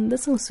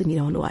आनन्दसँग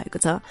सुनिरहनु भएको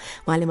छ।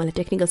 उहाँले मलाई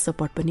टेक्निकल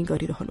सपोर्ट पनि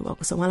गरिरहनु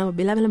भएको छ। उहाँलाई म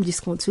बेला बेलामा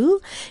जिस्काउँछु।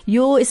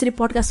 यो यसरी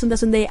पडकास्ट सुन्दा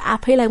सुन्दै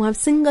आफैलाई उहाँ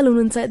सिंगल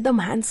हुनुहुन्छ, एकदम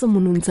ह्यान्डसम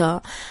हुनुहुन्छ।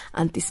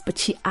 अनि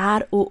त्यसपछि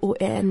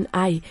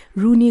ROONI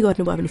रुनी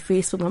गर्नुभयो भने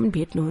फेसबुकमा पनि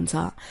भेट्नुहुन्छ।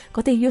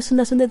 कतै यो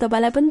सुन्दा सुन्दै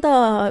तपाईँलाई पनि त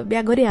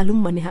बिहा गरिहालौँ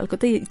भन्ने खालको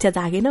त इच्छा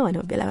जागेन भने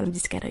बेला बेलामा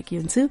जिस्काइरहेकी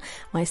हुन्छु।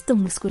 उहाँ यस्तो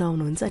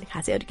मुस्कुराउनुहुन्छ अनि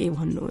खासै अरू केही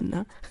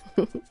भन्नुहुन्न।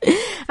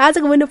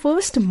 आजको विन्डो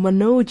पोस्ट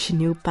मनोज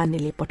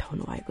न्युपानेले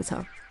पठाउनु भएको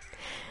छ।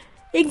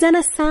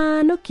 एकजना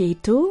सानो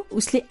केटो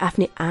उसले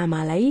आफ्नै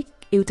आमालाई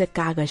एउटा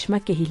कागजमा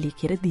केही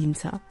लेखेर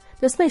दिन्छ,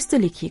 जसमा यस्तो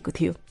लेखिएको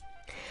थियो,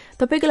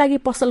 तपाईँको लागि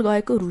पसल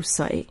गएको रु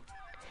 100,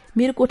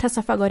 मेरो कोठा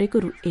सफा गरेको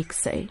रु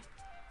 100,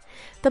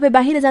 तपाईँ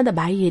बाहिर जाँदा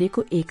भाइ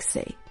हेरेको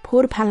 100,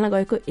 फोहोर फाल्न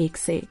गएको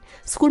 100,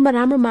 स्कुलमा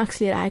राम्रो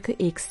मार्क्स लिएर आएको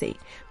 100,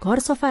 घर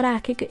सफा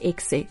राखेको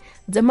 100,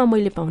 जम्मा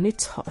मैले पाउने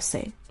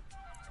 600।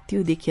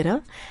 त्यो देखेर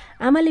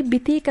आमाले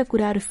बितेका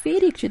कुराहरू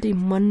फेरि एकचोटि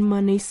मनमा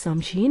नै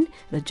सम्झिन्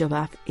र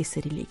जवाफ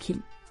यसरी लेखिन्,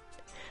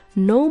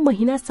 9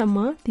 महिनासम्म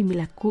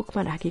तिमीलाई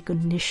कोखमा राखेको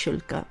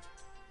निःशुल्क,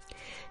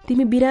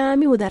 तिमी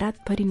बिरामी हुँदा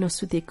रातभरि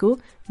नसुतेको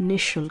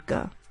निःशुल्क,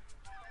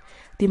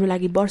 तिम्रो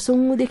लागि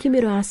वर्षौंदेखि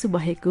मेरो आँसु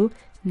बहेको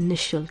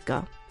निःशुल्क,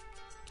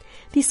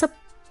 ती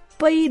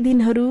सबै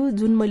दिनहरू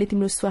जुन मैले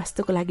तिम्रो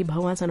स्वास्थ्यको लागि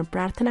भगवानसँग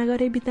प्रार्थना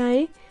गरे बिताए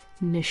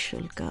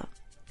निःशुल्क,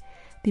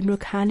 तिम्रो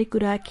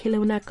खानेकुरा,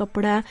 खेलौना,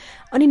 कपडा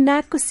अनि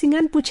नाकको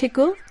सिंगान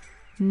पुछेको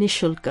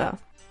निःशुल्क।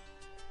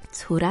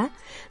 छोरा,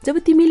 जब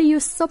तिमीले यो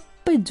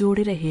सबै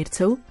जोडेर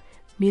हेर्छौ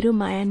मेरो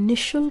माया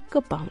निःशुल्क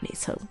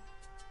पाउनेछौ।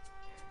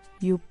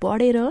 यो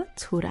पढेर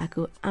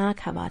छोराको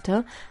आँखाबाट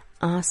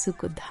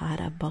आँसुको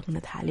धारा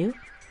बग्न थाल्यो।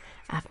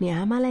 आफ्नी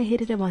आमालाई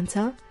हेरेर भन्छ,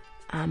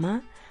 आमा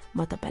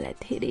म तपाईलाई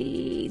धेरै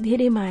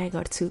धेरै माया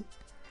गर्छु।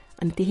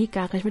 अनि त्यही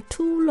कागजमा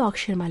ठूलो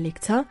अक्षरमा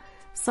लेख्छ,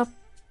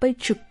 सबै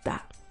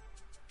चुक्ता।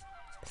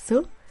 सो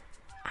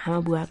आमा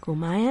बुवाको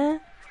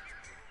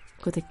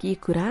मायाको त के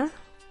कुरा,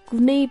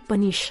 कुनै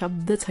पनि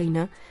शब्द छैन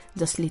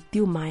जसले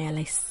त्यो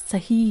मायालाई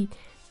सही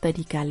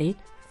तरिकाले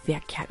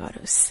व्याख्या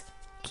गरोस्।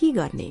 के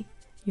गर्ने,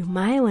 यो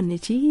माया भन्ने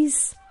चिज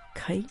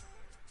खै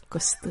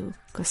कस्तो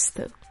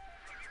कस्तो।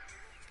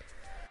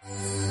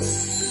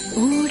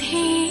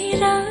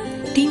 उडेर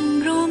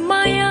तिम्रो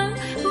माया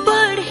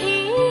बढे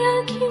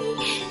अघि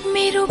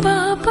मेरो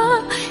बाबा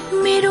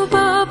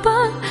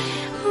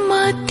म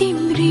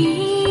तिम्री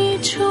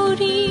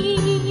छोरी,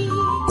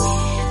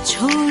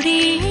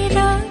 छोडेर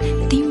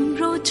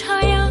तिम्रो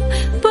छाया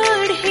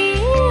बढे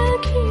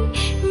अघि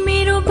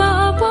मेरो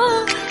बाबा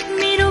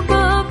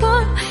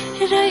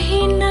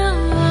रहेन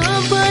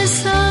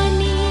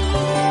बसानी।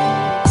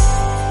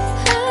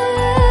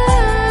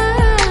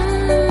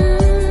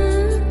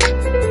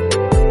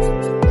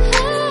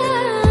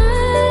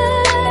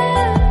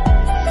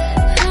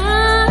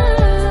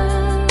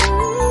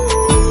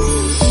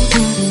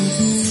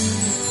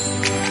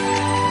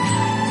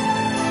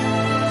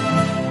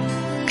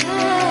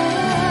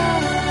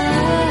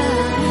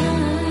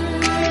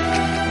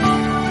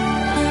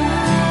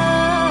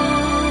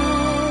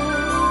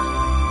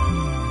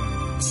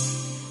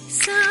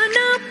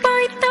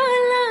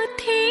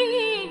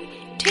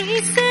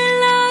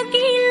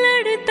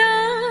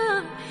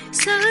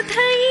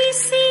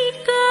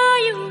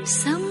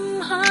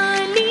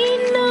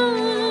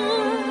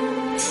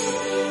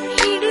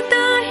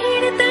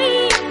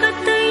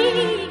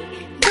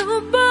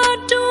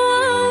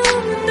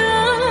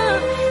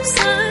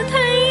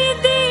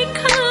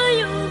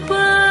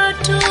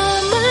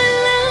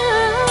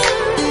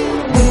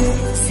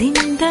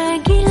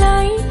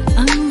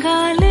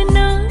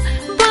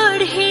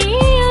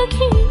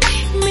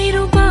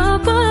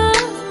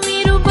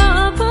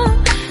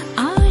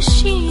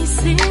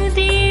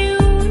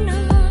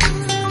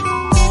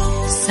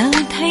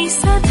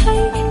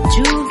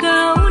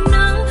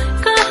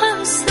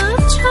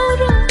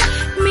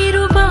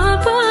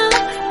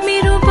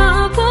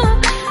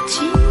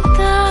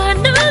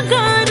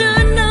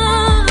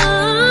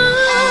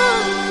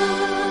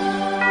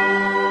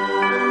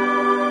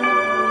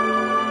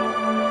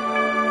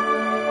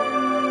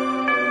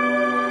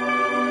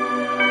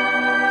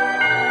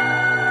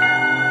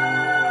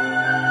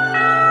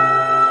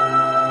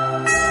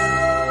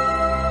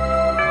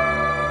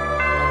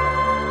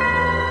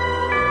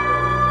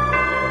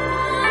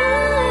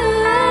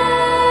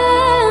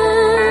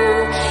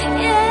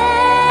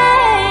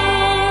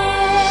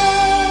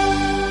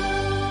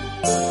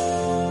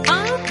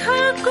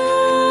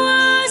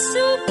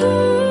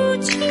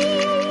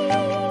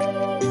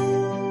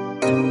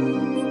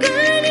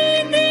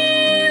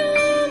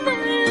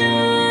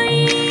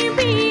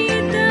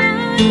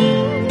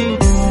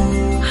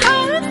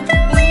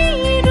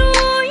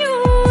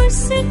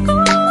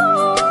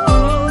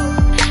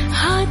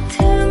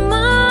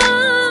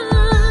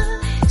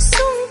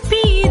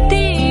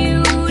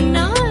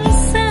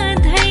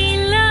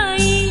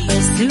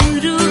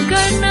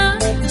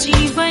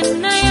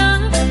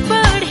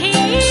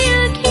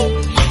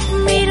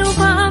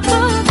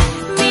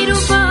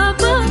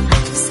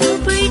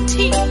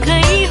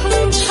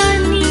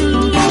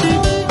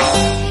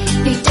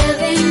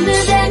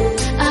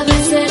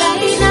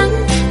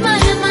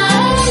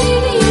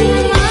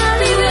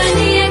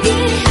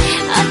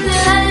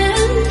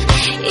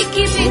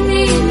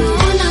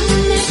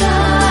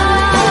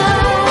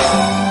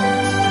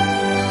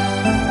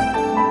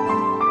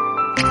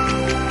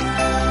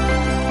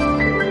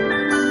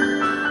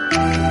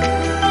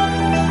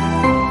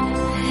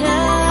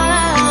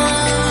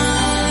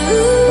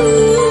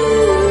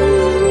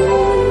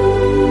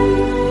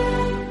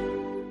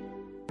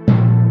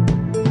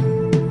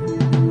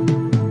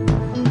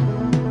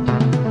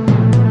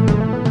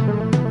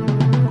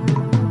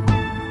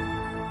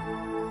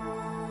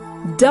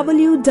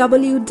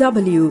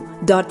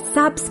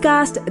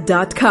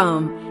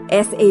 www.sabscast.com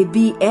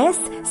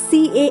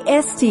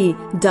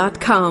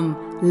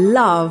sabscast.com.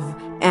 Love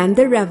and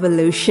the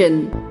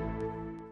Revolution.